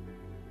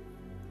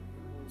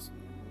 Anvils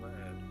and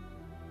lead.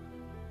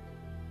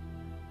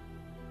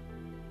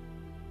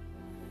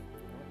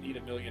 I don't need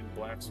a million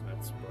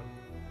blacksmiths, but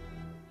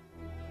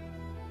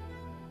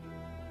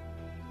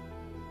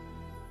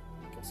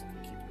I guess I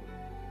can keep it.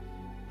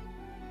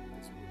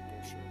 That's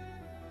bullshit.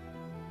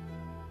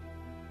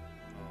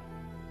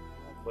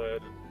 No.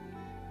 Lead and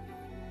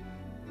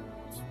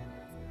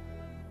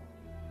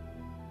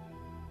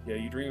yeah,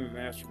 you dream of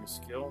mastering a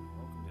skill?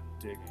 Welcome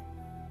to digging.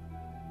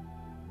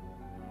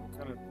 What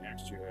kind of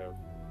axe do you have?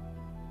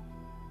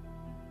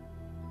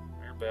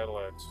 Iron battle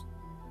axe.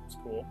 It's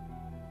cool.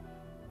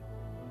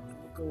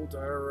 Gold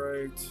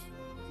diorite.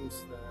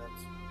 This, that.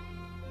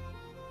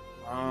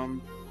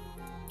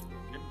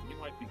 You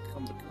might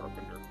become the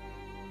carpenter.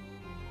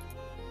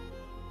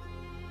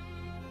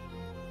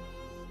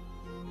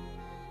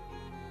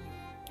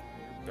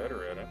 You're better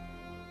at it.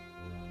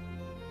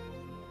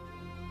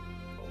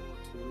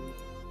 Two.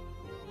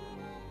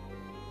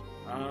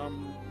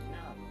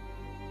 Yeah.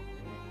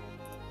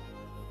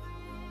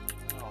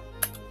 Oh,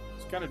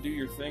 just kind of do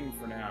your thing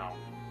for now.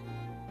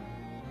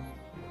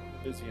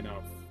 Busy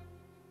enough.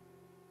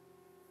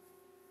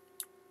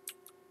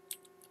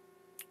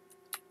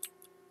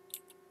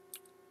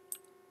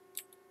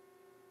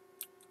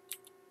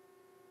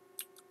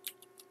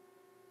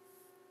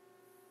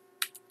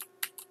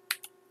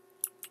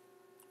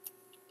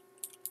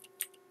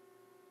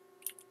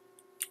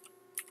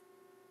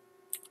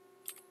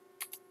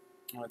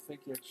 I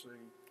think you actually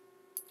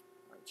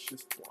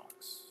shift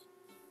blocks.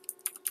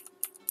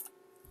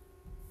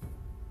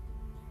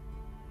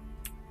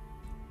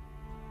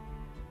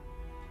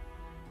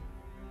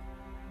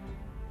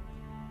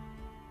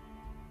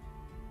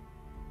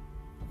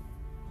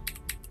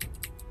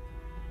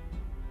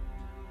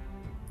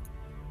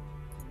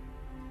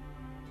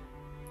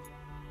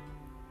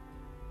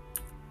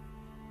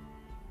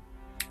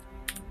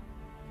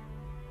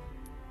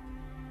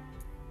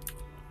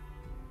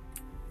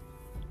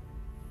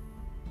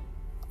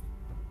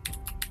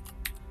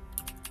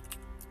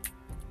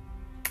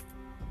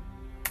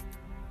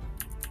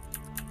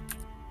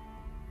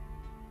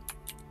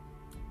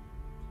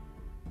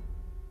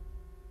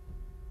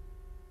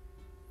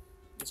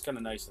 Just kind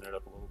of nicen it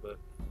up a little bit.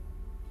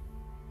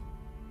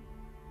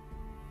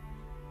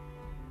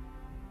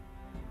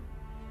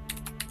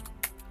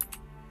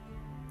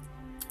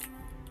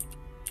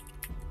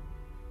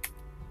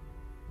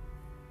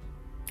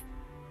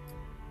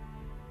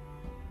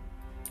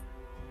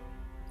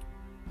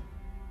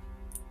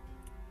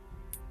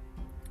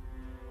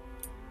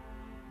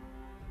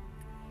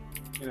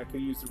 And I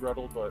could use the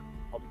Ruddle, but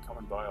I'll be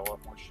coming by a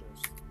lot more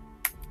shifts.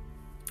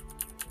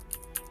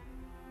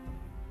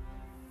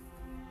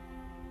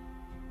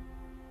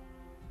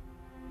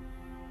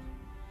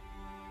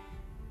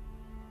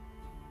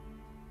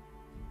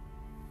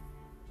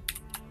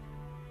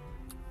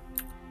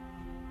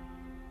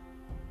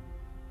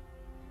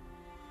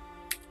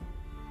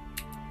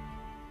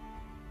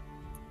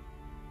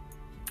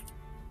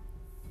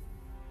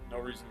 No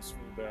reason to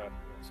smooth that.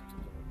 Sometimes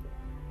I like to be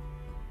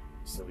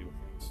silly with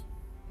things.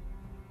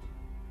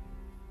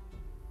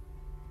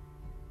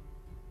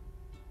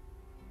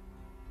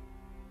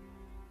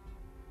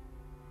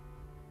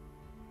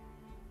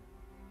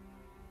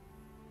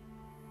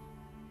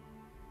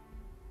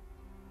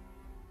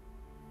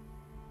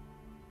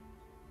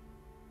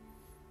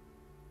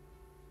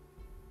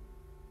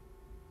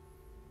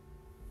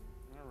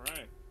 All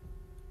right.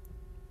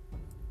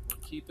 We're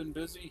keeping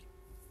busy.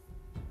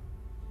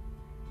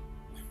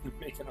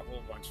 Making a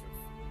whole bunch of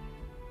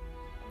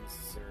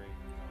unnecessary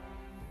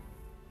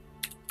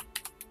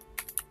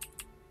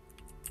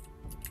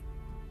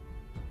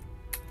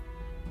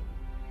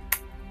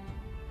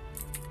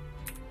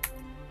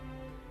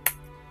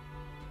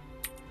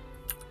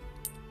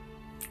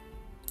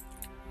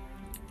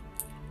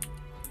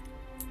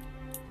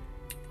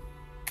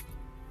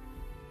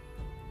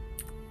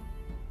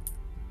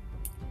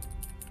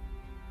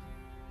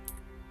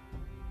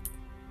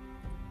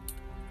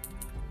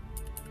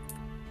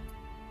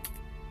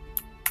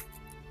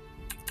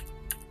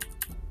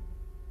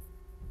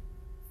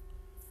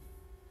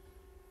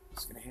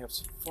Just gonna have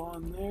some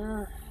fun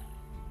there.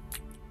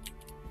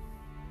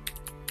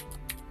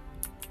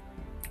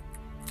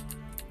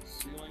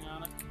 Ceiling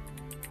on it.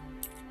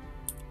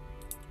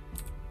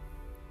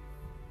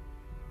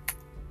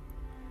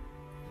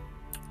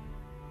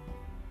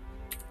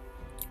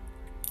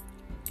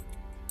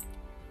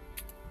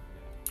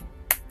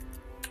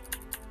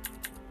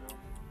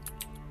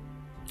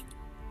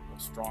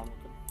 Strong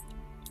looking.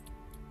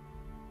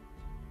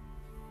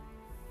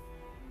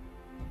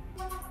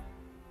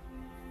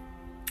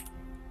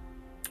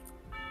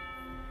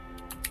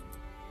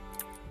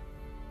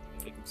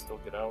 still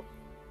get out.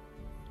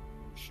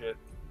 Shit.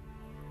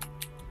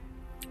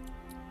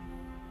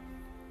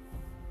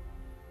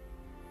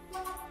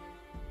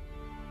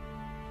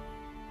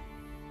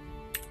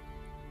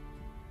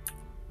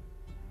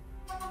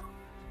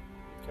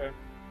 Okay.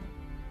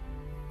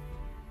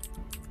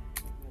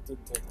 That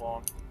didn't take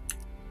long.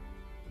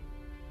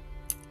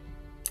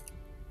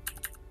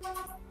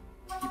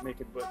 Keep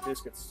making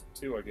biscuits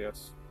too, I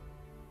guess.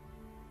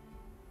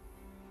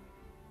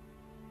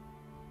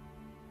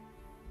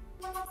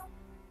 I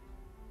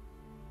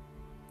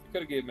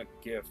could have gave him a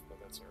gift, but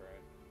that's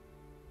alright.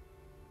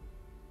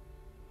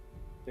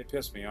 They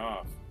pissed me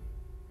off.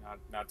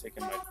 Not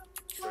taking my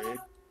trade.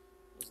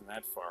 Wasn't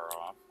that far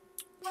off.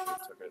 I should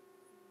have took it,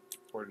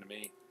 according to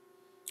me.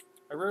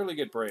 I rarely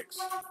get breaks.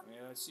 I mean,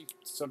 I see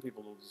some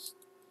people will just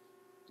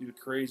do the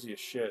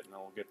craziest shit and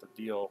they'll get the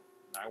deal,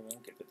 and I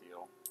won't get the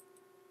deal.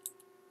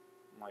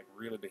 I'm like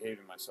really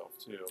behaving myself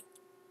too.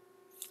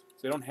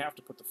 So they don't have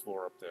to put the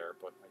floor up there,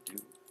 but I do.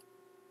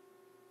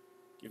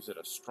 Gives it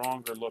a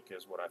stronger look,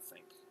 is what I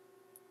think.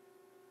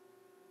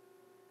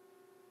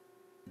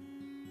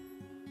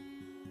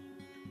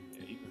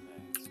 Yeah, even that.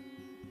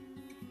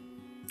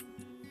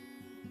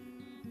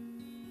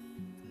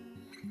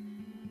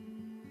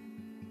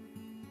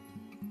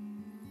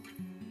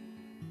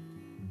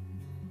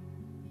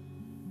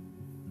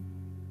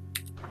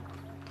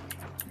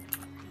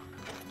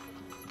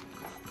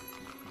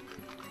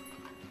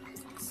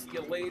 See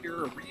you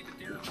later,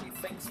 Arrivederci.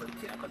 Thanks for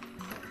coming.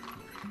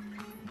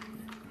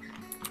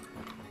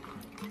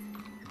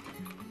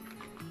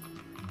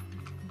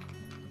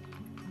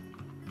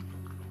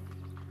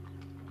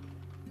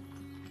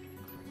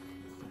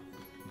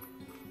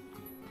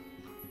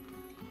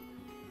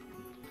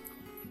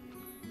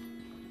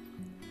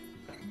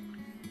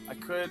 I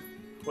could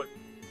put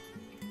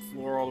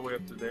floor all the way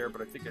up to there,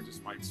 but I think I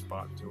just might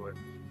spot to it.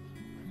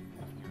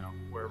 You know,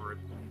 wherever it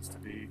needs to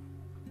be.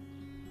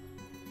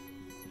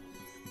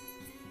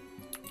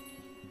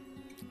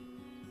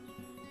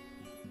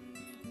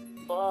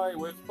 Bye,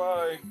 Whiff,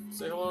 bye.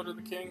 Say hello to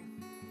the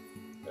king.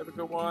 Have a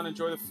good one.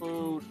 Enjoy the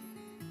food.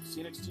 See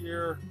you next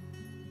year.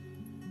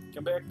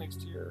 Come back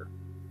next year.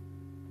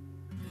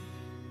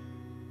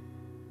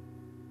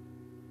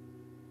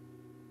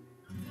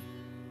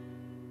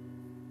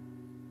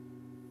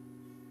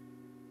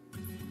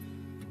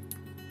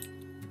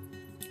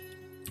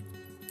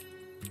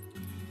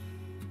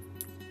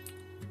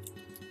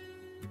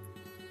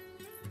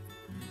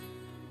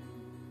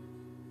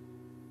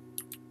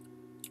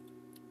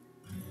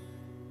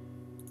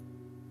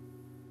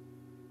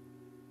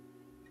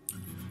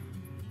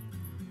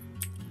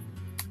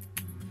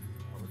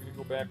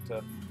 Back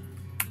to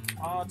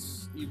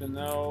pots, even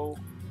though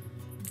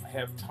I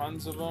have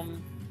tons of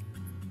them.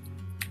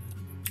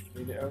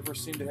 They never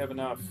seem to have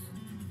enough.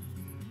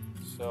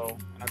 So,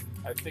 and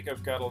I think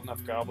I've got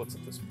enough goblets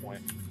at this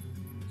point.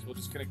 So we're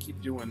just going to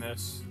keep doing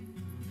this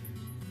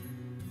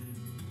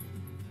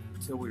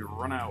until we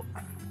run out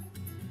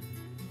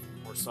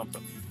or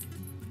something.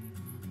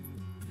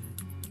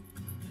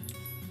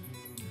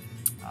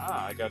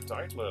 Ah, I got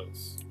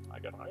idlers. I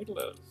got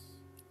idlers.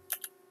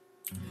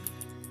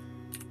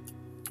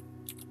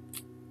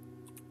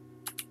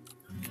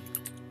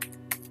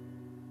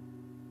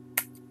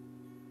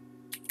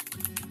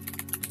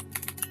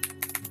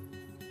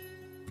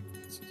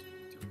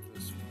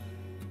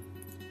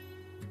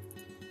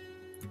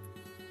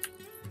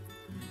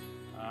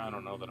 I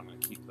don't know that I'm going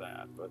to keep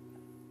that, but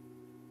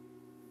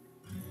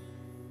I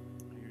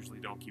usually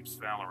don't keep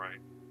sphalerite.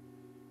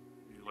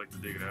 I usually like to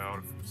dig it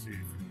out if see if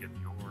we can get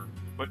the ore.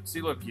 But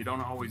see, look, you don't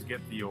always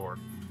get the ore,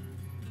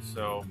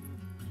 so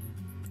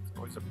it's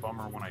always a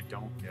bummer when I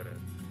don't get it.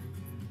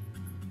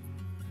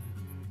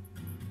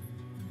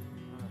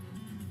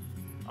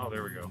 Oh,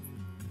 there we go.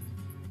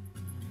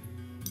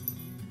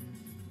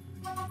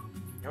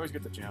 You always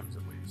get the gems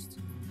at least.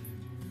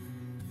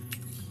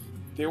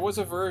 There was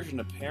a version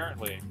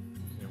apparently.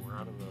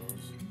 Out of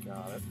those.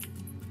 Got it.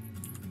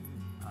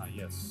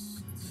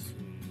 Yes. Let's see.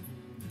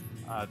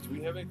 Do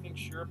we have anything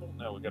shareable?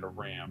 No, we got a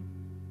ram.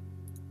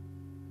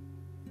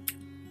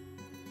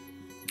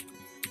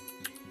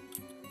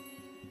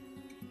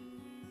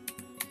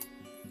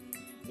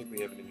 I think we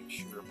have anything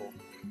shareable.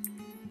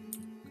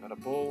 Got a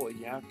bull, a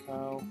yak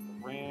cow, a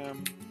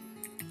ram.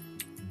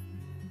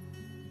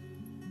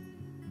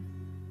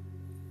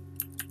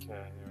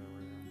 Okay.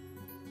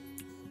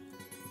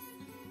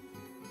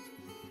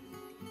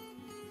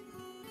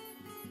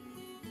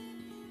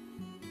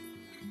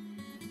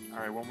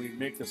 Alright, when we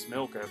make this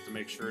milk, I have to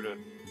make sure to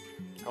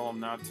tell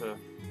them not to...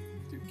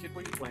 Dude, kid,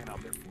 what are you playing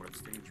out there for?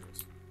 It's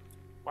dangerous.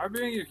 Why are you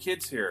bringing your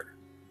kids here?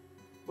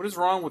 What is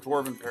wrong with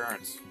dwarven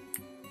parents?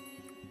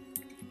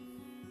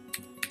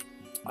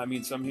 I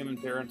mean, some human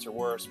parents are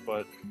worse,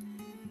 but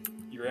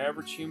your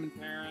average human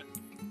parent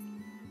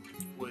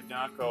would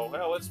not go,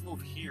 well, let's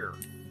move here.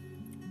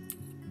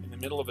 In the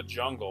middle of a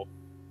jungle.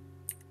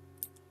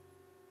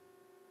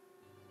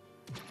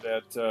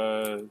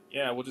 That,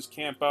 yeah, we'll just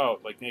camp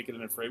out, like, naked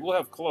and afraid. We'll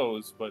have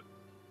clothes, but,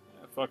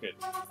 yeah, fuck it.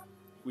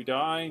 If we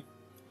die,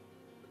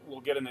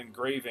 we'll get an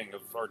engraving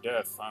of our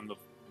death on the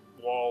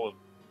wall of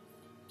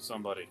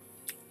somebody.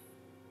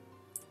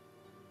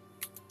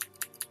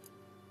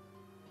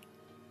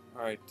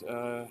 Alright,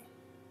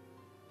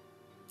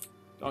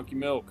 donkey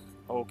milk.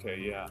 Okay,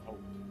 yeah. Oh.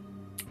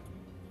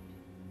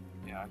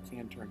 Yeah, I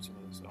can turn some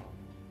of this off.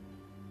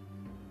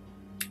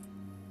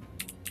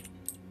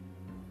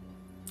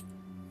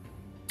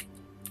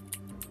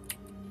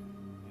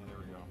 Yeah, there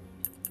we go.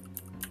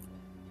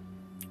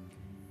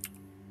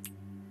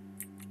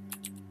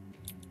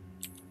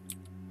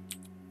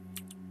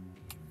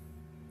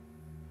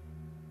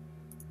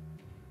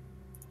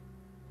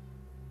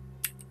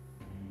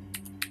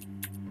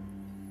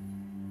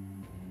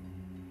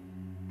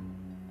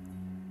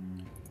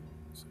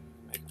 So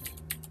make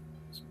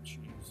some cheese.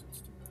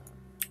 Let's do that.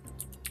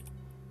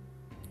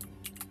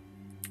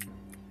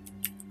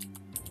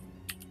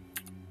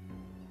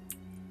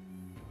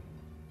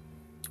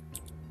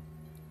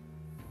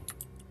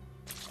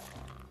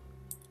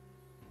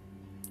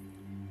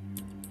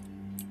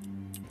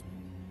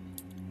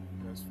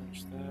 You guys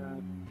finish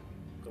that.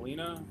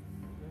 Galena,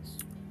 yes.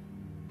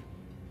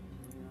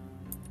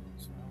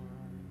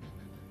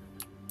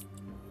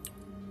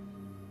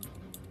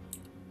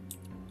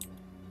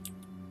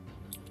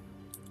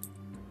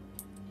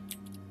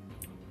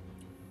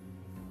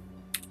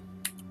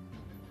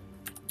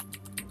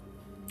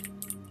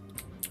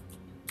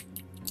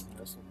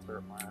 This will clear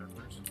up my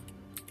idlers.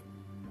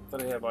 I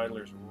thought I have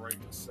idlers right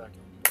this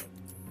second. But...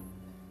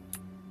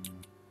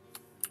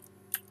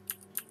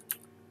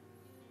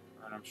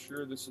 Alright, I'm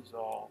sure this is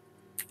all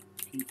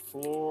peat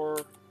floor.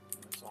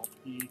 And it's all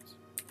peat.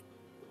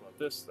 What about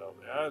this though?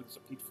 Yeah, it's a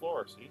peat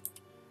floor, see?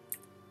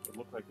 It would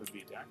look like it would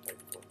be a dactyte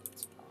floor, but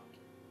it's not.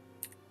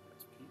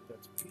 That's peat,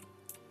 that's peat.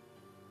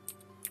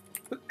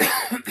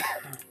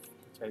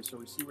 Okay, so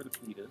we see where the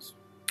peat is.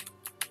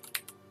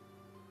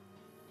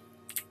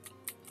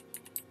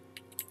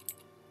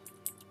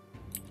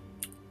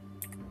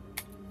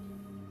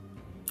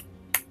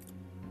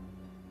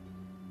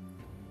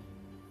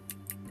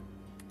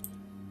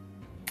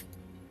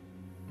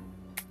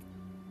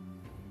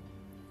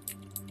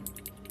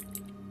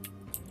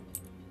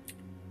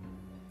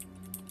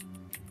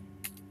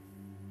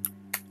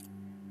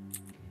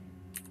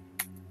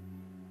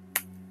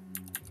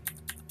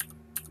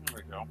 There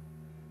we go.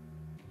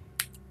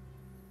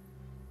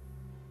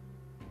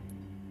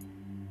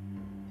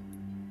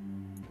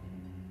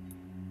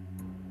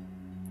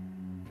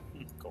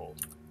 Gold.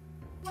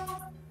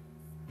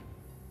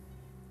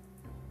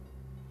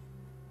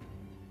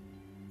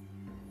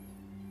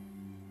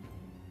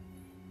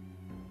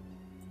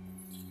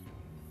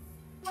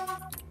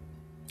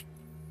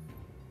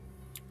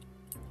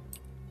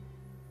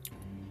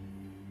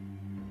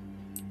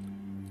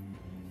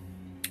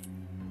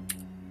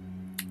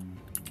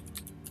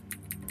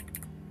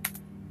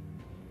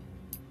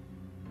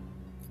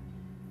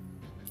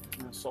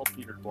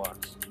 Saltpetered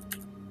blocks.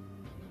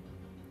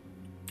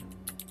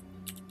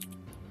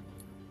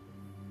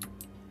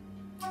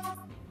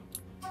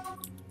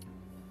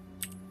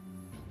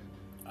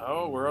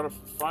 Oh, we're out of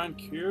fine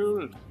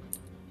cool.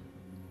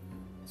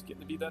 It's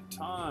getting to be that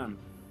time.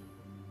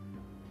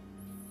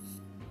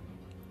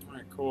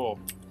 Alright, cool.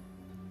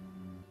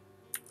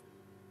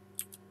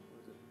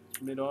 What is it?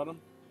 Mid-autumn?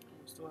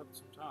 We still have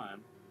some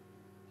time.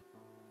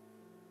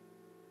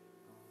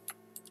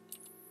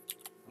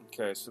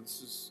 Okay, so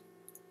this is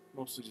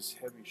mostly just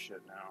heavy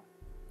shit now.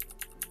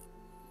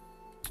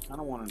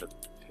 Kind of wanted to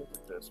pick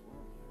at this, but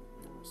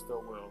I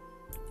still will.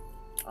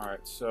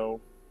 Alright, so...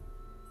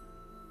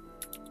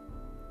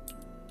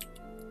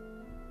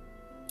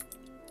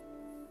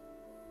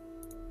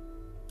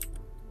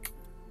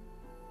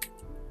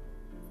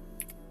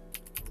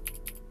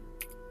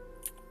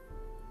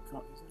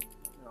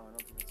 No, I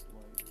don't think it's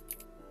light.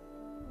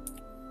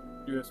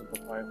 You have some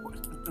papaya wood.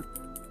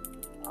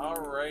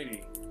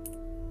 Alrighty.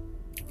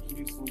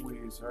 Jeez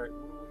Louise. Alright,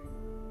 what do we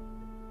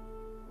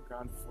work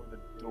on for the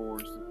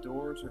doors? The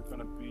doors are going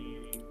to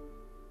be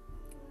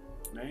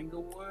mango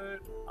wood,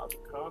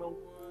 avocado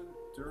wood,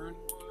 durian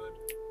wood.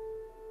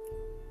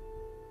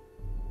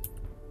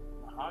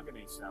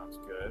 Mahogany sounds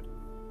good.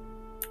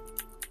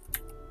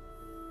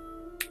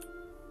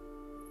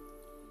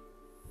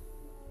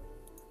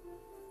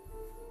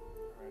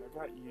 Alright, I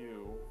got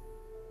you.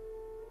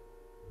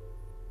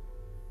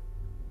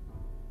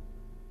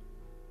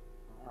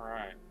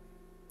 Alright.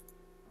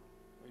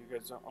 Well, you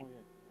guys don't. Oh,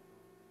 yeah.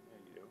 Yeah,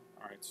 you do.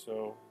 Alright,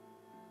 so.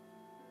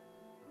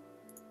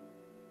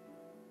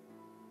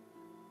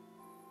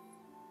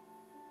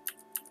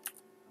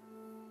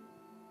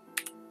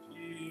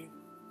 P.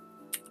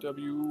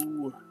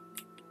 W.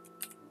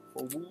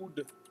 For wood.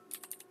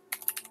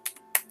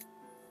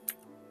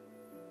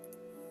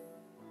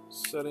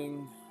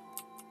 Setting.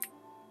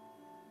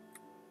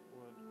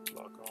 Wood.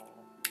 Block all.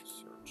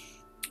 Search.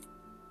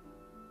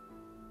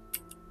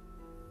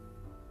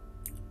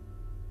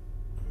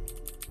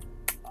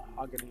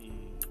 Mahogany.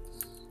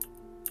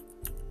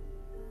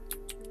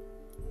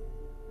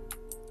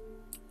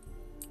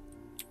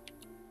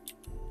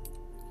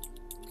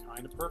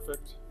 Kind of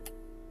perfect.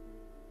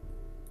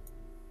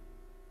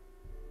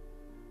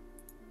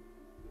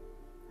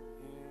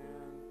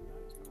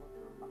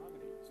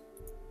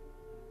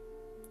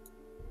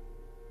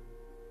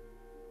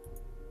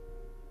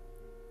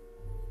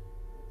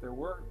 they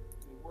were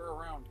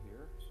around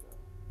here, so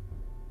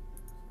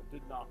I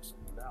did knock some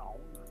down.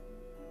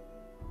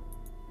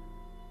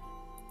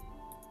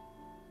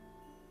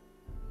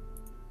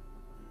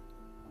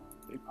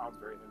 They pound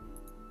very heavy.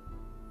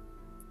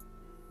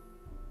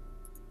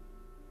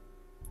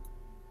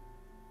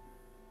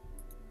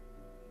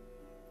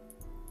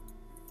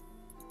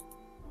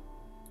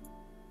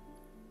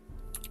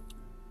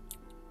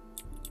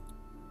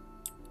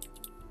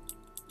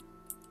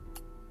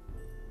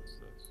 What's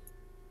this?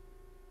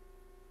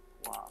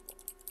 Wow.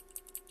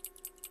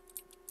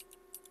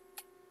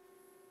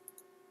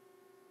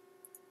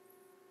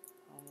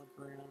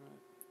 Pomegranate.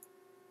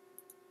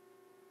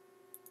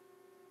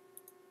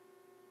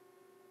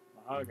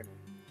 Mahogany.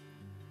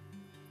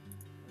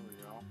 There we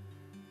go.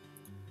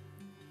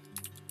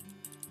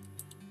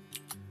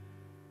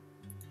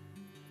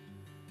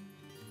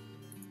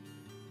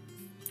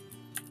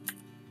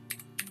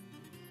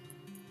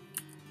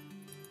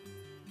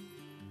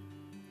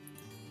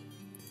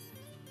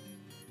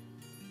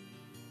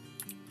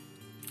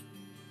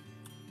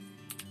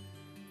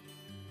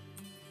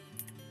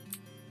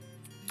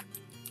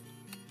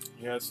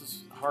 Yeah, this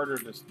is harder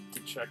to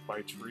check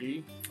by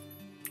tree.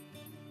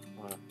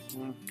 That's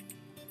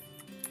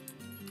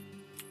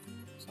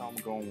how I'm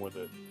going with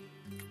it.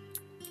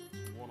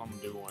 What I'm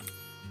doing.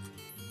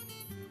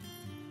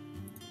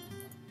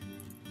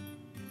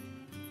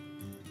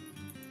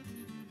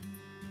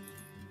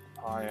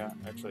 Papaya.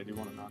 Actually, I do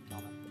want to knock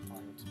down that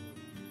papaya too.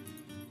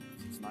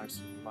 It's nice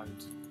and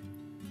light.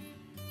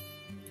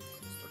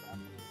 Custard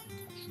apple.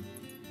 Cashew.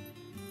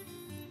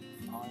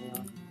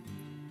 Papaya.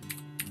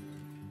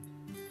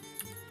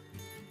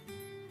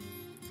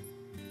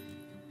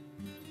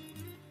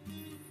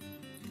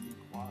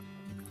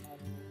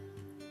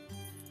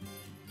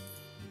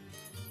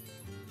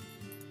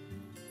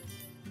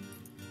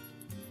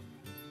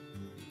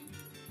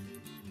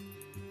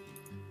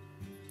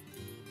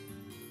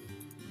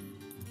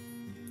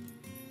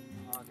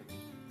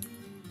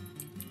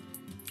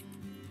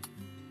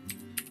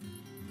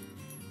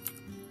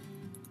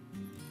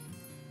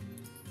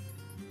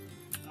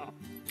 Oh.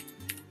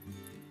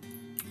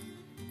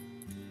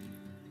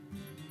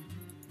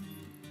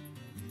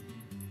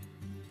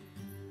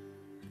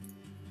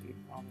 Deep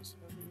palm is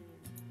heavy.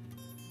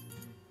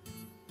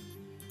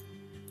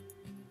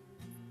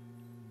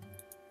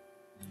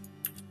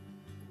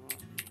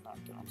 Knock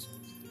down some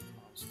of these deep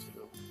palms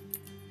too.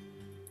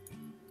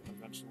 I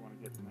eventually want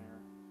to get in there.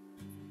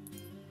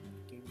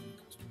 Demon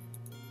custard.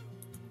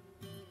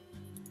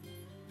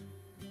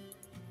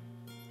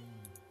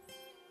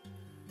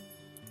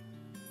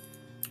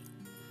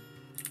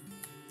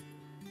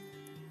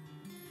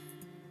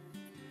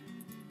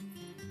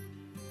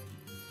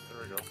 There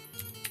we go.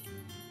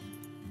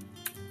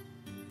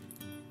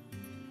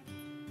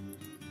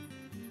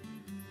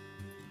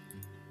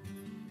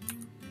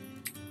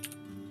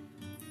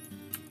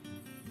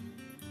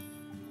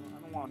 I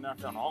don't want to knock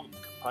down all the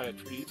papaya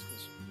trees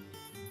because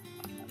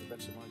I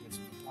eventually want to get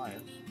some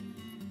papayas.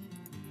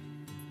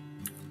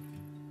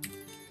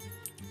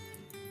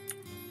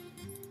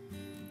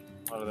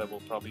 A lot of that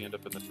will probably end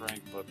up in the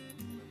drink, but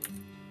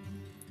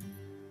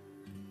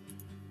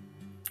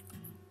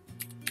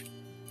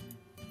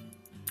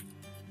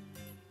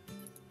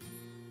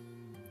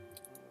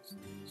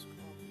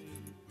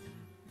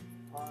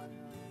papaya.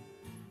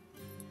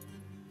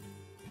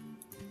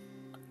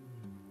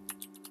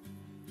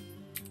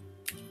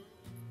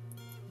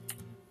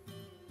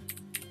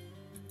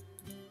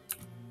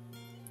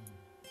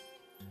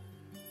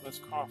 Less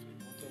coffee.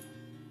 What the?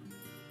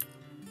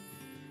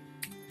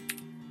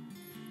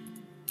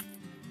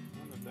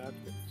 None of that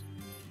good.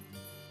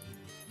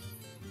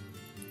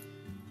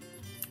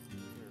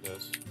 Here it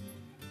is.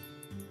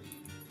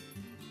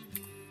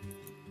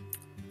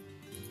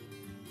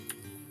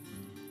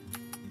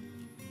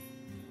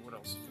 What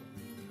else?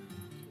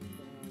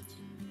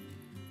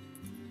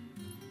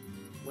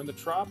 When the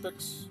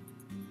tropics.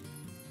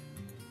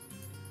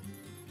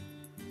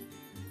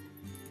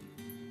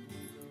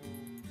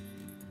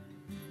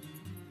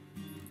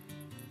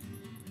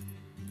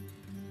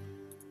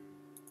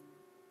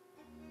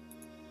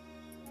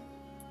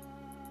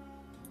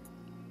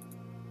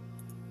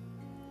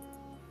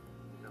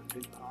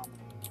 Big palm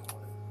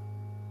inventory.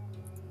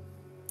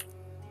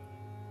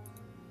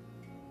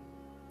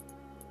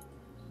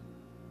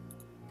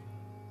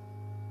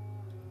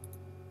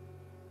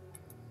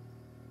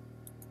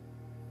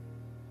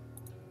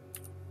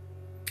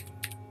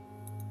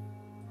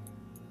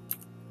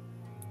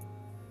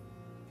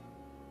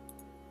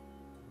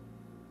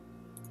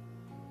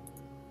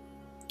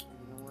 You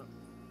know what?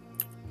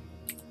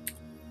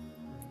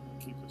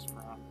 Keep this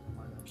around. I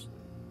might actually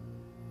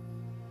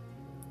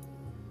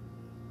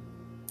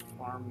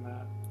farm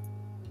that.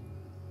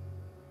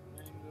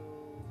 Mango.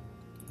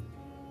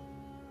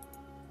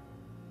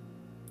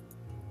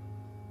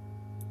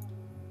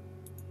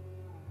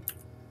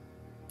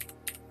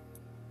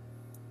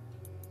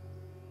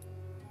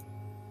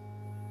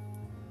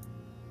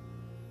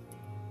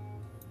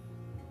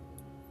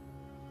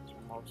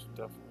 Most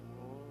definitely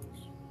was.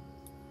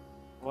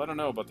 Well, I don't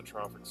know about the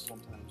tropics.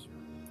 Sometimes you're...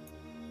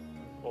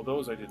 Well,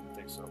 those I didn't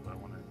think so, but I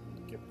want to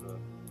get the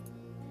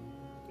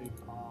big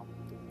palm,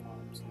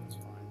 so that's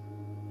fine.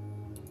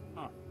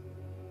 Huh.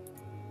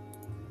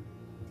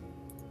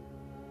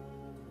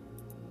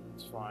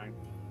 It's fine.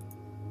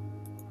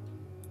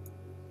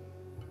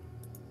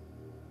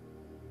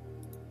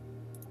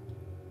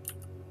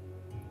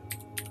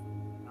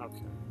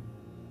 Okay.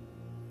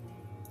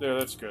 There,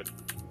 that's good.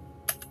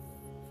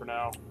 For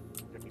now,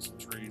 give me some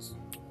trees.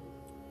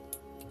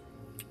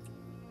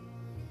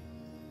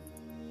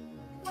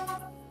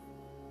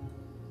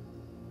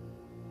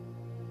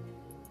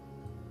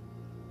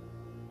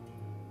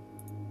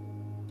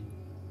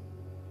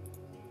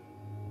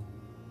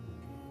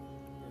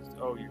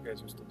 Oh, you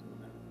guys are still doing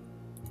that.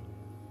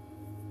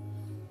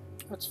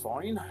 That's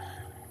fine.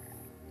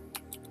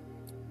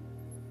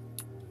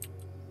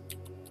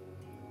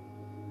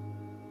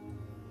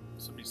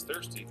 Somebody's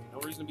thirsty.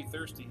 No reason to be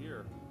thirsty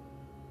here.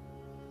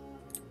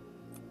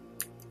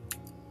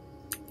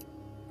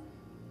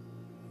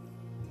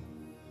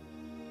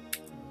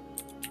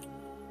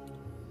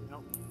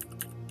 Nope.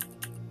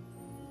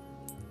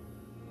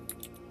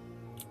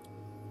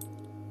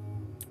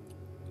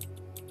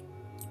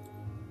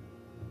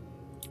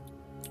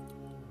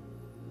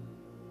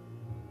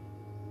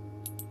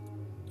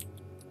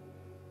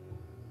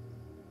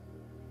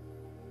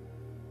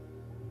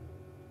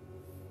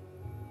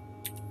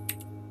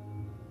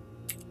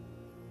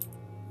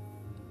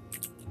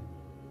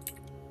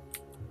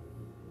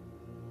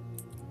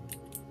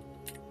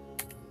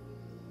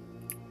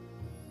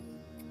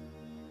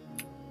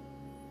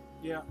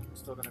 Yeah, I'm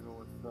still gonna go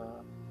with,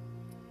 I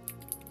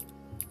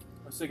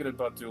was thinking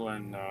about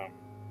doing,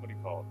 what do you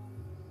call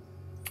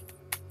it?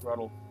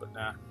 Throttle, but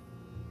nah.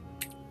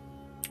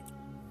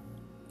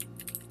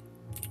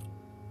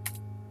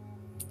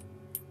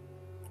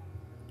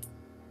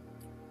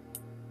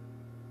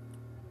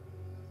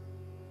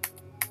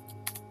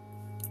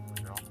 There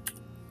we go.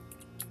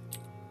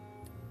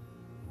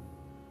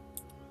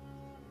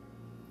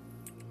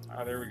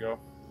 Ah, there we go.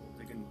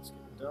 Digging, let's get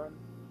it done.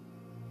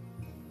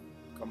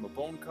 Become a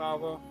bone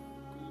carver.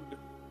 Good.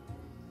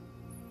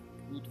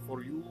 Good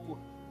for you.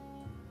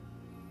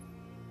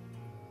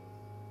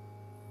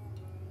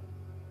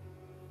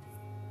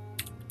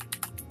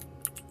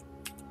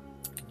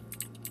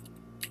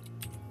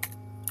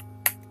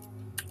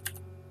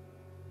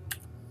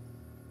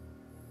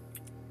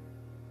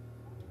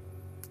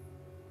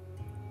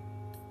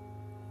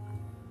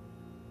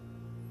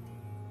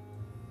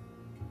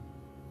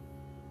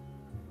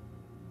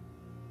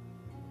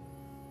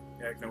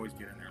 Yeah, I can always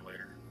get in there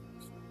later.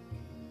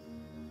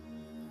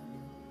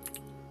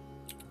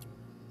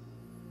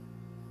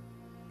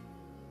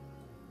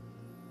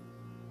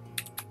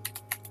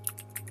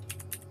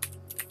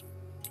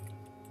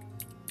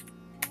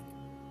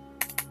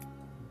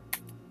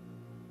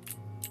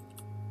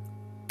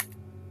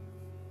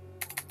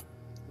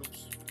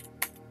 Oops.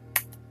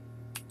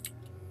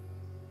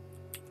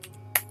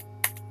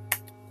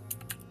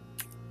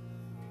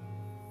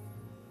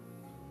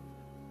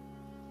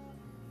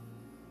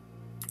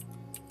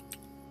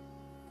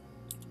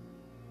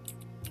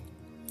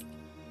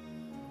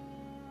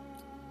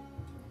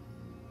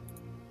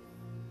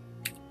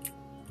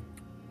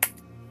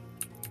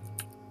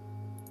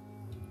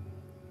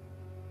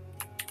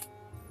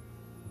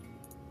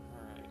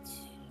 Alright.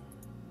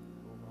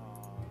 Hold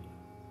on.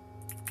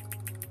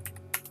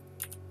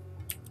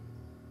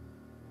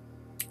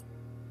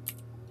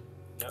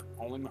 Yep,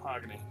 only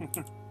mahogany.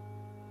 There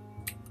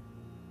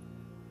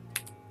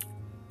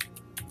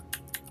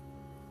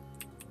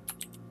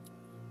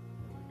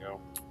we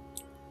go.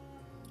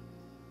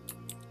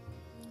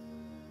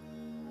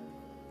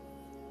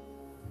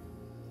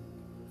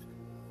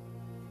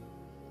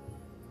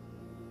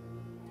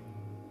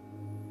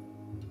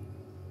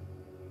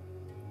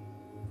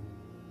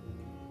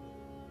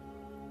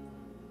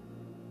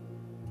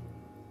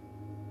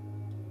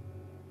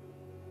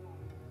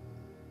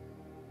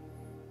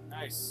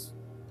 Nice.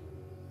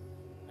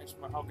 Nice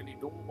mahogany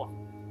door.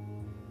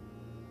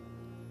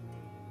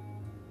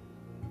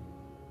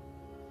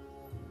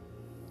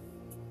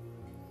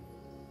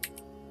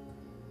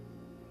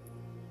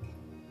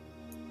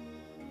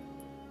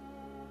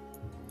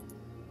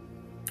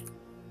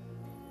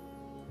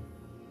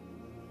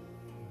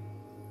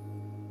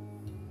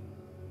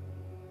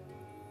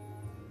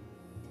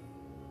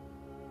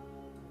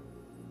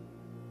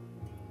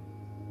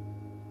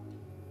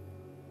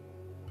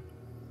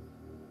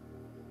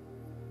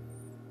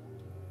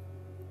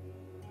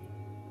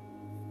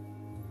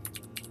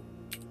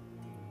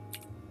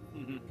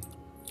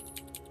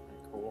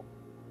 Cool.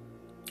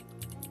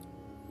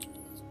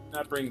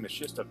 Not bringing the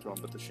schist up to him,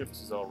 but the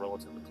schist is all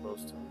relatively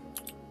close to him.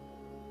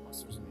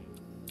 Unless there's any...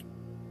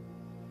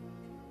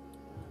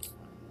 That's fine.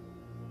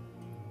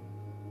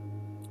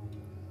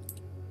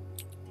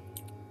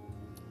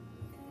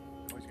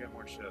 Always got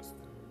more schist.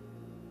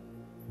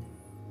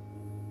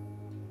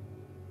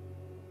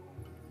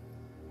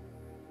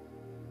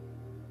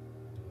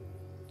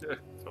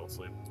 Fell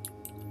asleep.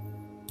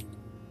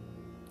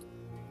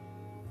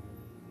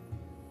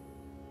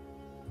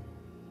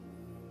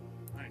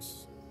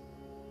 Nice.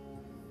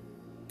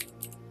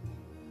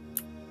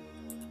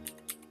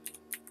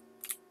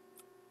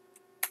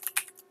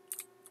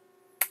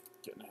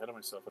 Getting ahead of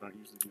myself. I don't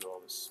usually do all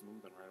this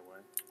smoothing right away.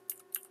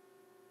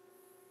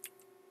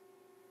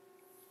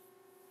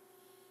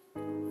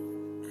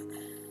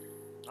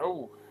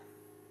 Oh,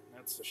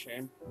 that's a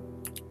shame.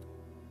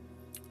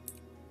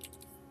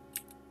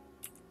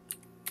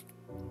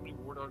 How many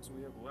war dogs do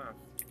we have left?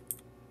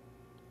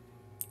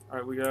 All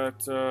right, we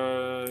got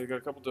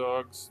a couple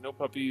dogs. No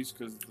puppies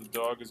because the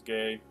dog is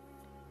gay.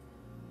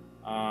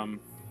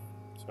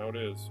 That's how it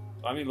is.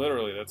 I mean,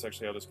 literally, that's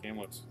actually how this game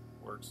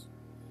works.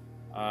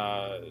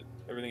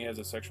 Everything has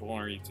a sexual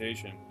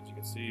orientation. As you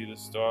can see,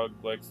 this dog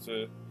likes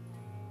to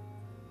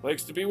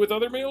be with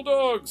other male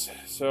dogs.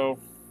 So,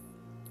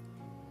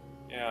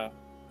 yeah,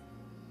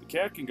 the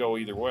cat can go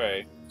either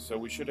way. So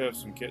we should have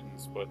some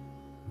kittens, but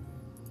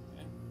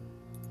yeah.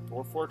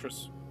 Dwarf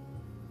Fortress.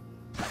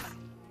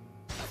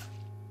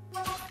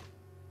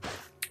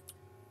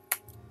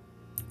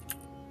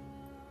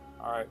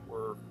 All right,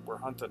 we're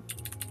hunting.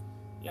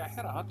 Yeah, I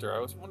had a hunter. I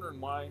was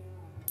wondering why.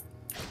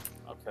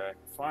 Okay,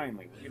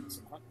 finally, we're getting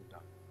some hunting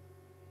done.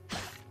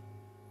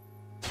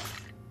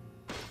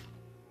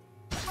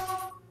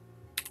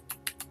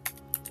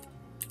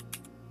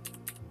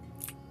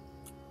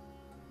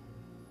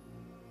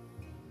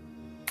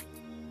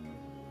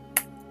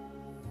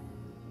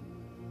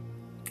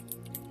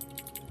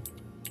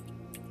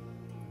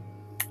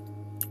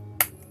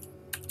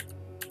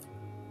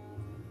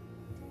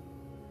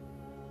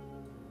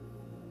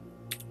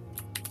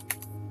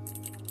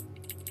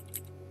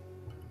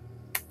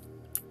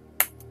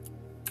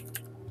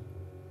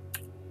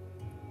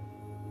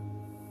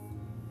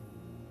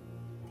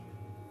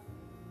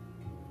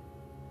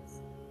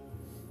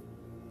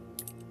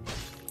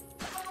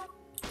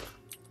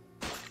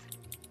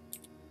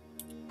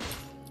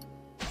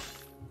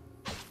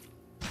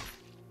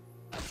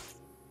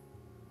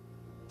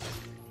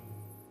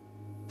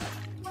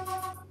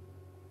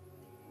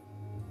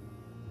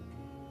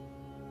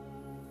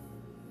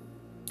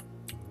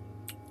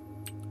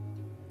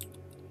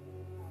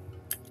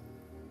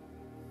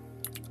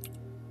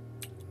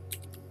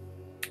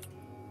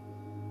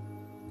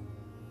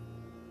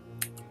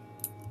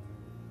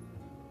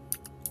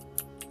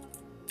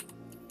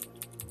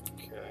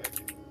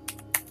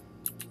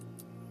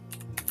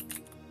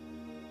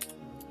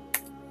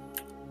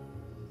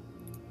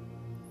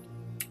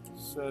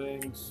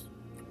 Settings,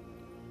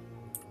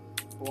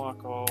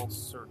 block all,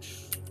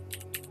 search,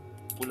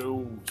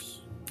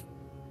 blows.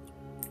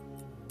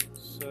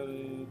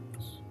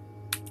 Settings,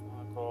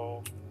 block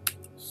all,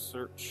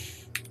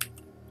 search,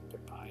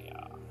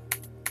 papaya.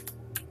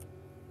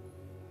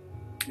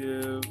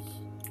 Give.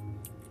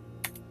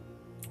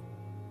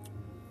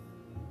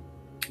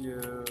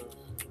 Okay,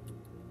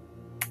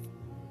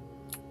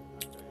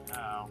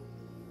 now.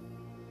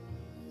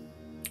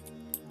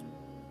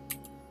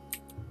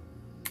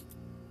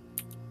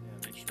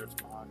 It's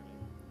mahogany.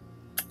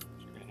 So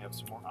you're going to have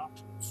some more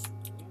options.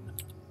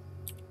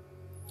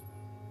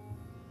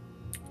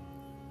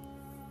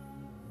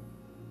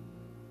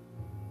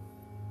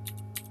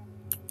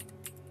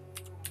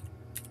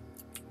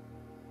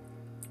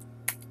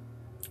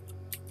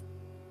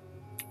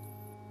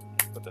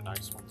 Put the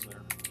nice ones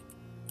there.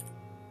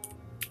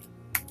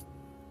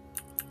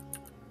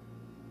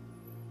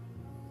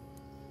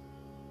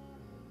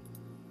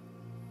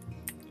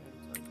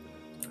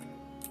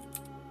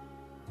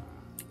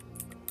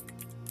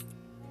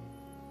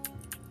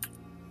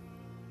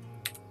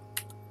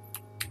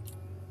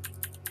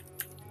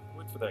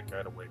 For that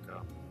guy to wake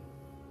up.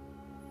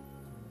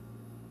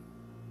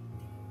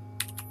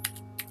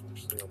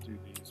 Actually, I'll do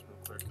these real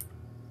quick.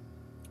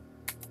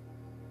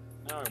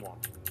 No, I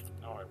won't.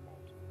 No, I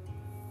won't.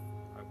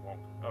 I won't.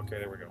 Okay,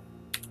 there we go.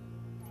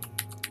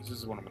 This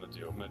is what I'm going to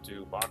do. I'm going to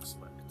do box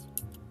select.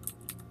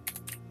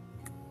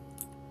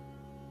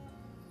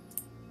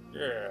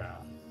 Yeah.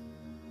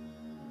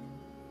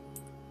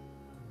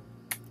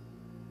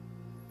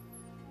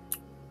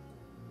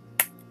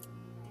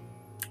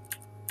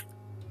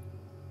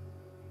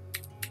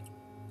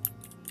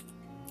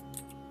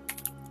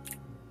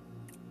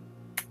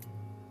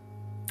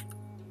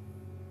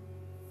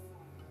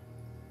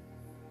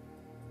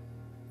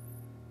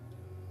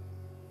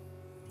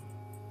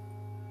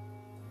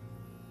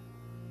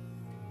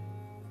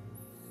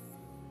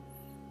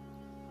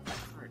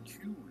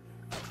 Cool.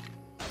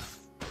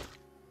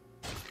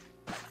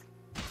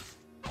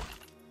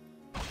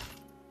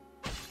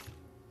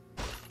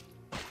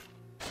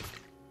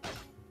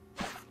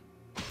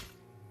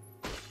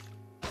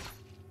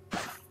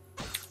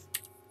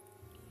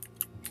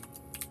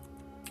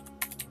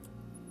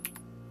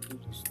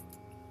 Just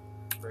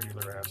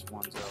regular ass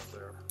ones out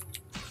there.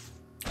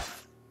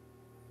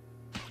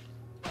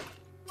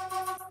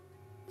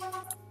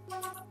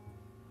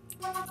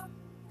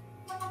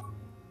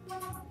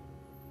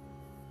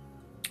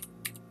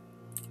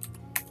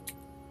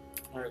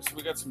 Alright, so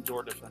we got some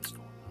door defense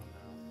going on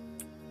now.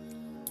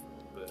 A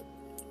little bit.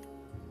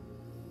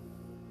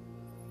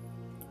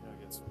 I gotta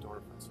get some door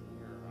defense in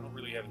here. I don't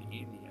really have any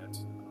in yet.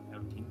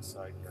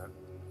 inside yet.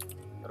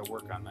 Got to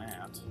work on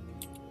that.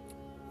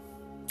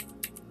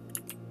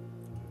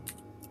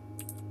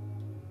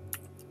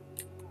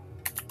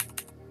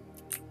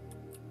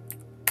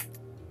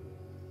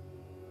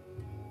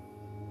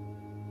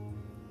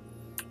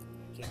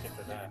 Can't get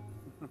to that.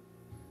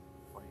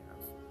 What do you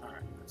have?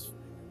 Alright, that's fine.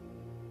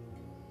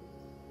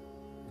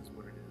 That's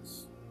what it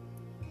is.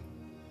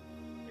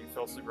 He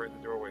fell asleep right in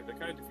the doorway. That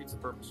kind of defeats the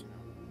purpose, you know.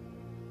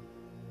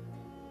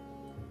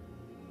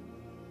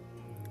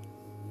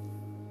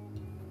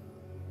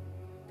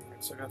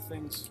 Alright, so I got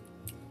things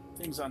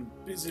on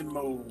busy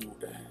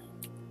mode. I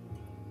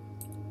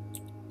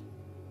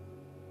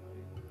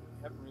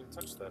haven't really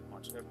touched that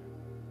much, have you?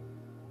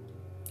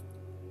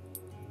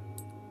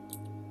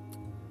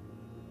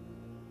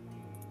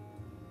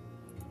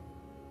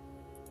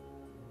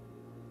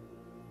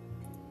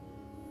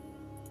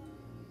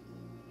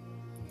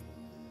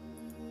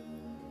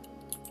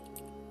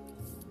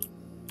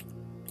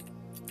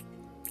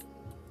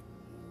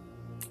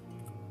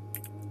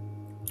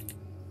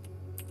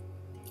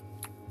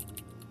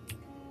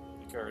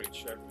 I already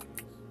checked these.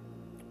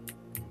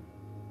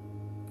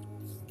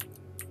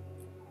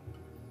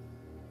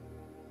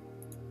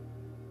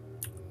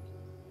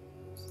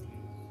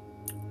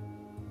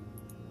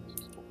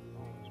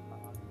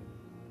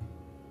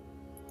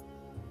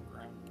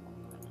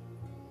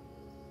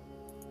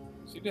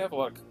 Seem to have a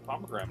lot of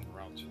pomegranate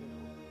around too.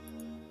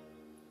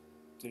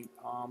 Date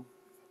palm.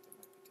 I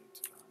thought that might be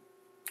date palm.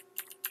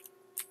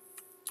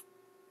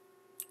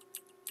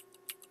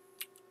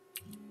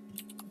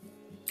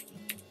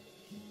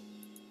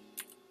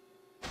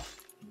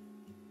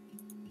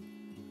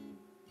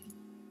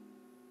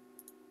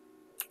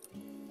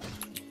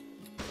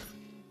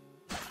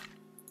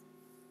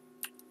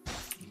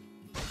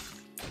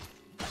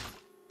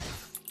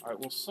 Alright,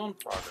 well, some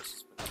progress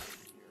has been made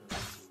here.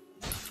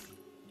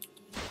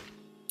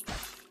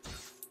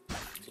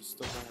 Just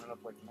still bringing it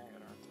up like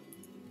mad, aren't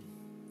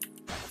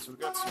they? So we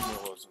got some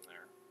willows in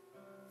there.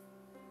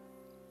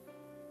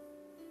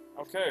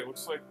 Okay,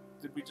 looks like,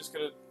 did we just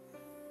get a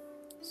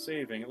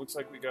saving? It looks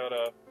like we got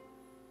a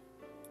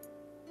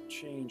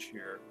change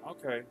here.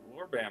 Okay,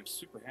 Lorbam's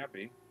super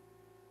happy.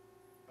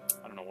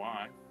 I don't know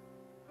why.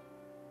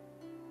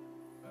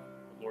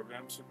 But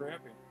Lorbam's super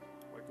happy.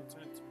 Quite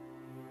content.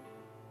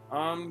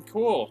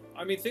 Cool.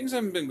 I mean, things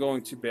haven't been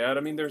going too bad.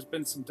 I mean, there's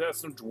been some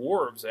deaths, some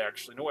dwarves,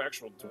 actually. No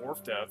actual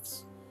dwarf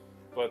deaths.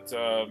 But,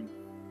 yeah,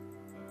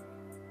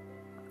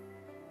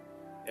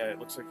 it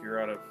looks like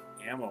you're out of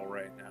ammo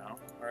right now.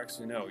 Or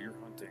actually, no, you're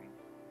hunting.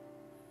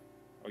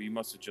 Oh, you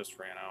must have just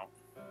ran out.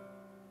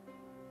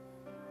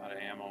 Out of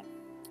ammo.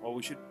 Well,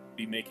 we should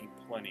be making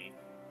plenty.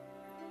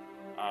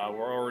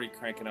 We're already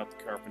cranking out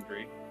the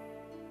carpentry.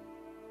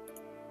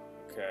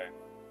 Okay.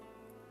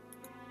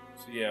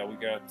 So, yeah, we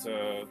got,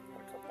 a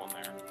couple in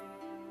there.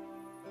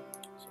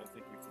 So I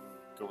think we can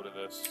go to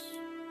this.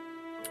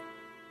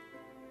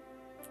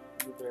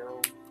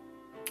 Barrel.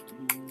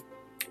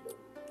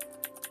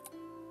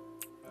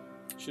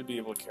 Should be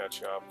able to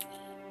catch up.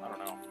 I don't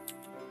know.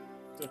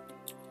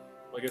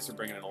 Well, I guess they're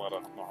bringing in a lot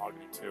of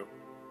mahogany too.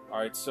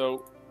 Alright,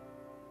 so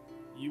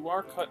you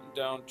are cutting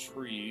down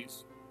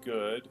trees.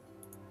 Good.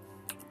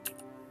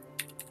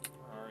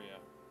 Where are you?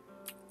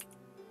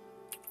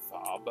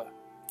 Fob.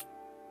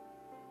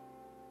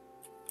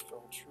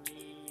 Fell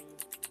tree.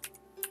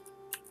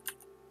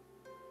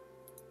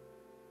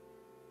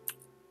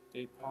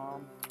 Date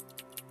palm.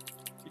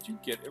 Did you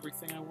get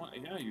everything I want?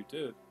 Yeah, you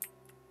did.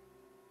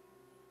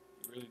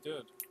 You really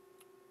did.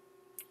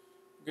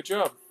 Good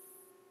job.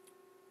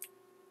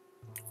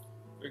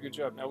 Very good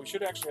job. Now we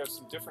should actually have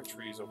some different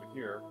trees over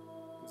here,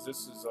 because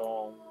this is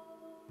all,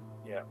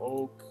 yeah,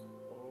 oak,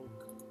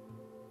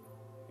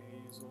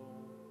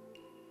 hazel,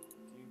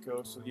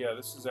 ginkgo. So yeah,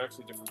 this is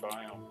actually a different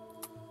biome.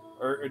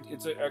 Or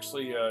it's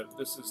actually,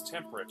 this is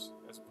temperate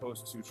as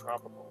opposed to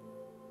tropical.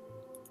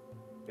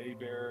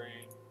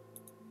 Bayberry.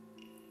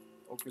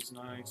 Oak is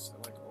nice. I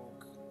like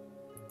oak.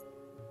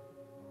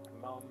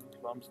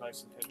 Plum's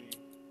nice and heavy.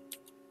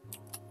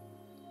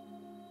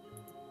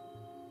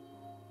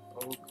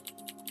 Oak.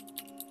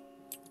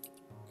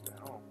 Okay,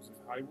 oh, is it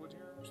high wood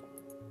here or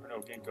something? Or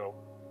no, ginkgo.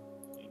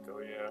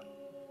 Ginkgo, yeah.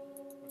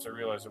 Once I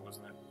realized it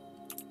wasn't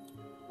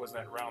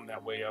that round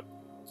that way up,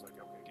 I was like,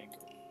 okay,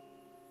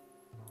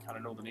 ginkgo. Kind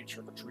of know the nature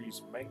of the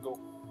trees. Mango.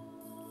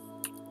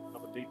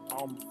 Another date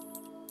palm.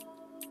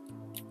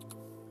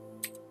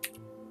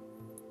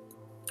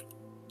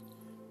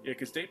 Yeah,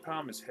 because date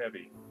palm is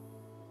heavy.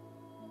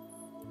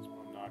 Just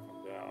want to knock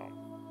them down.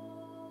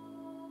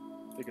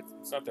 I think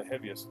it's not the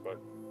heaviest,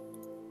 but...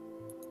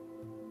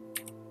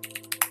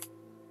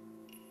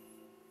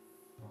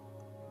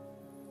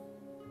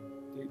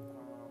 Date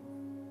palm...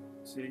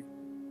 See?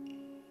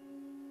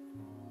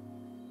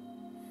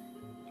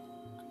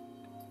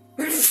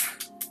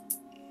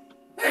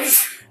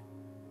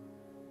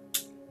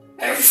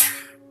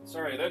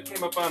 Sorry, that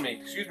came up on me.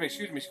 Excuse me.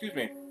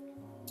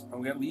 Oh,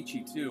 we got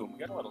lychee too. We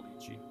got a lot of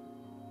lychee.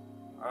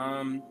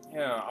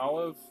 Yeah,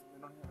 olive.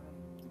 I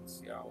didn't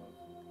see olive.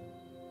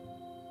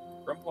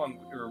 Grumplon,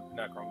 or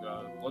not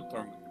Grumplon,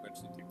 Bloodthorn would have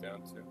eventually take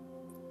down too.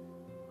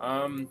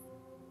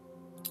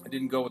 I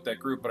didn't go with that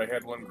group, but I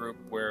had one group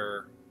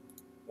where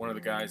one of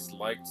the guys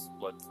liked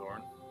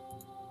Bloodthorn.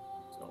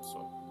 It's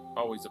also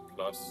always a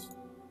plus.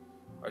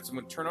 Alright, so I'm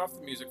going to turn off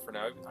the music for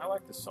now. I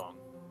like this song.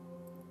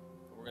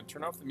 But we're going to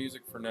turn off the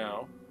music for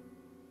now.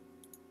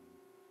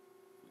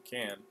 If we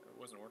can. It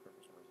wasn't working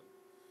for some reason.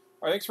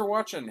 Alright, thanks for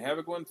watching. Have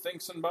a good one.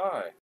 Thanks and bye.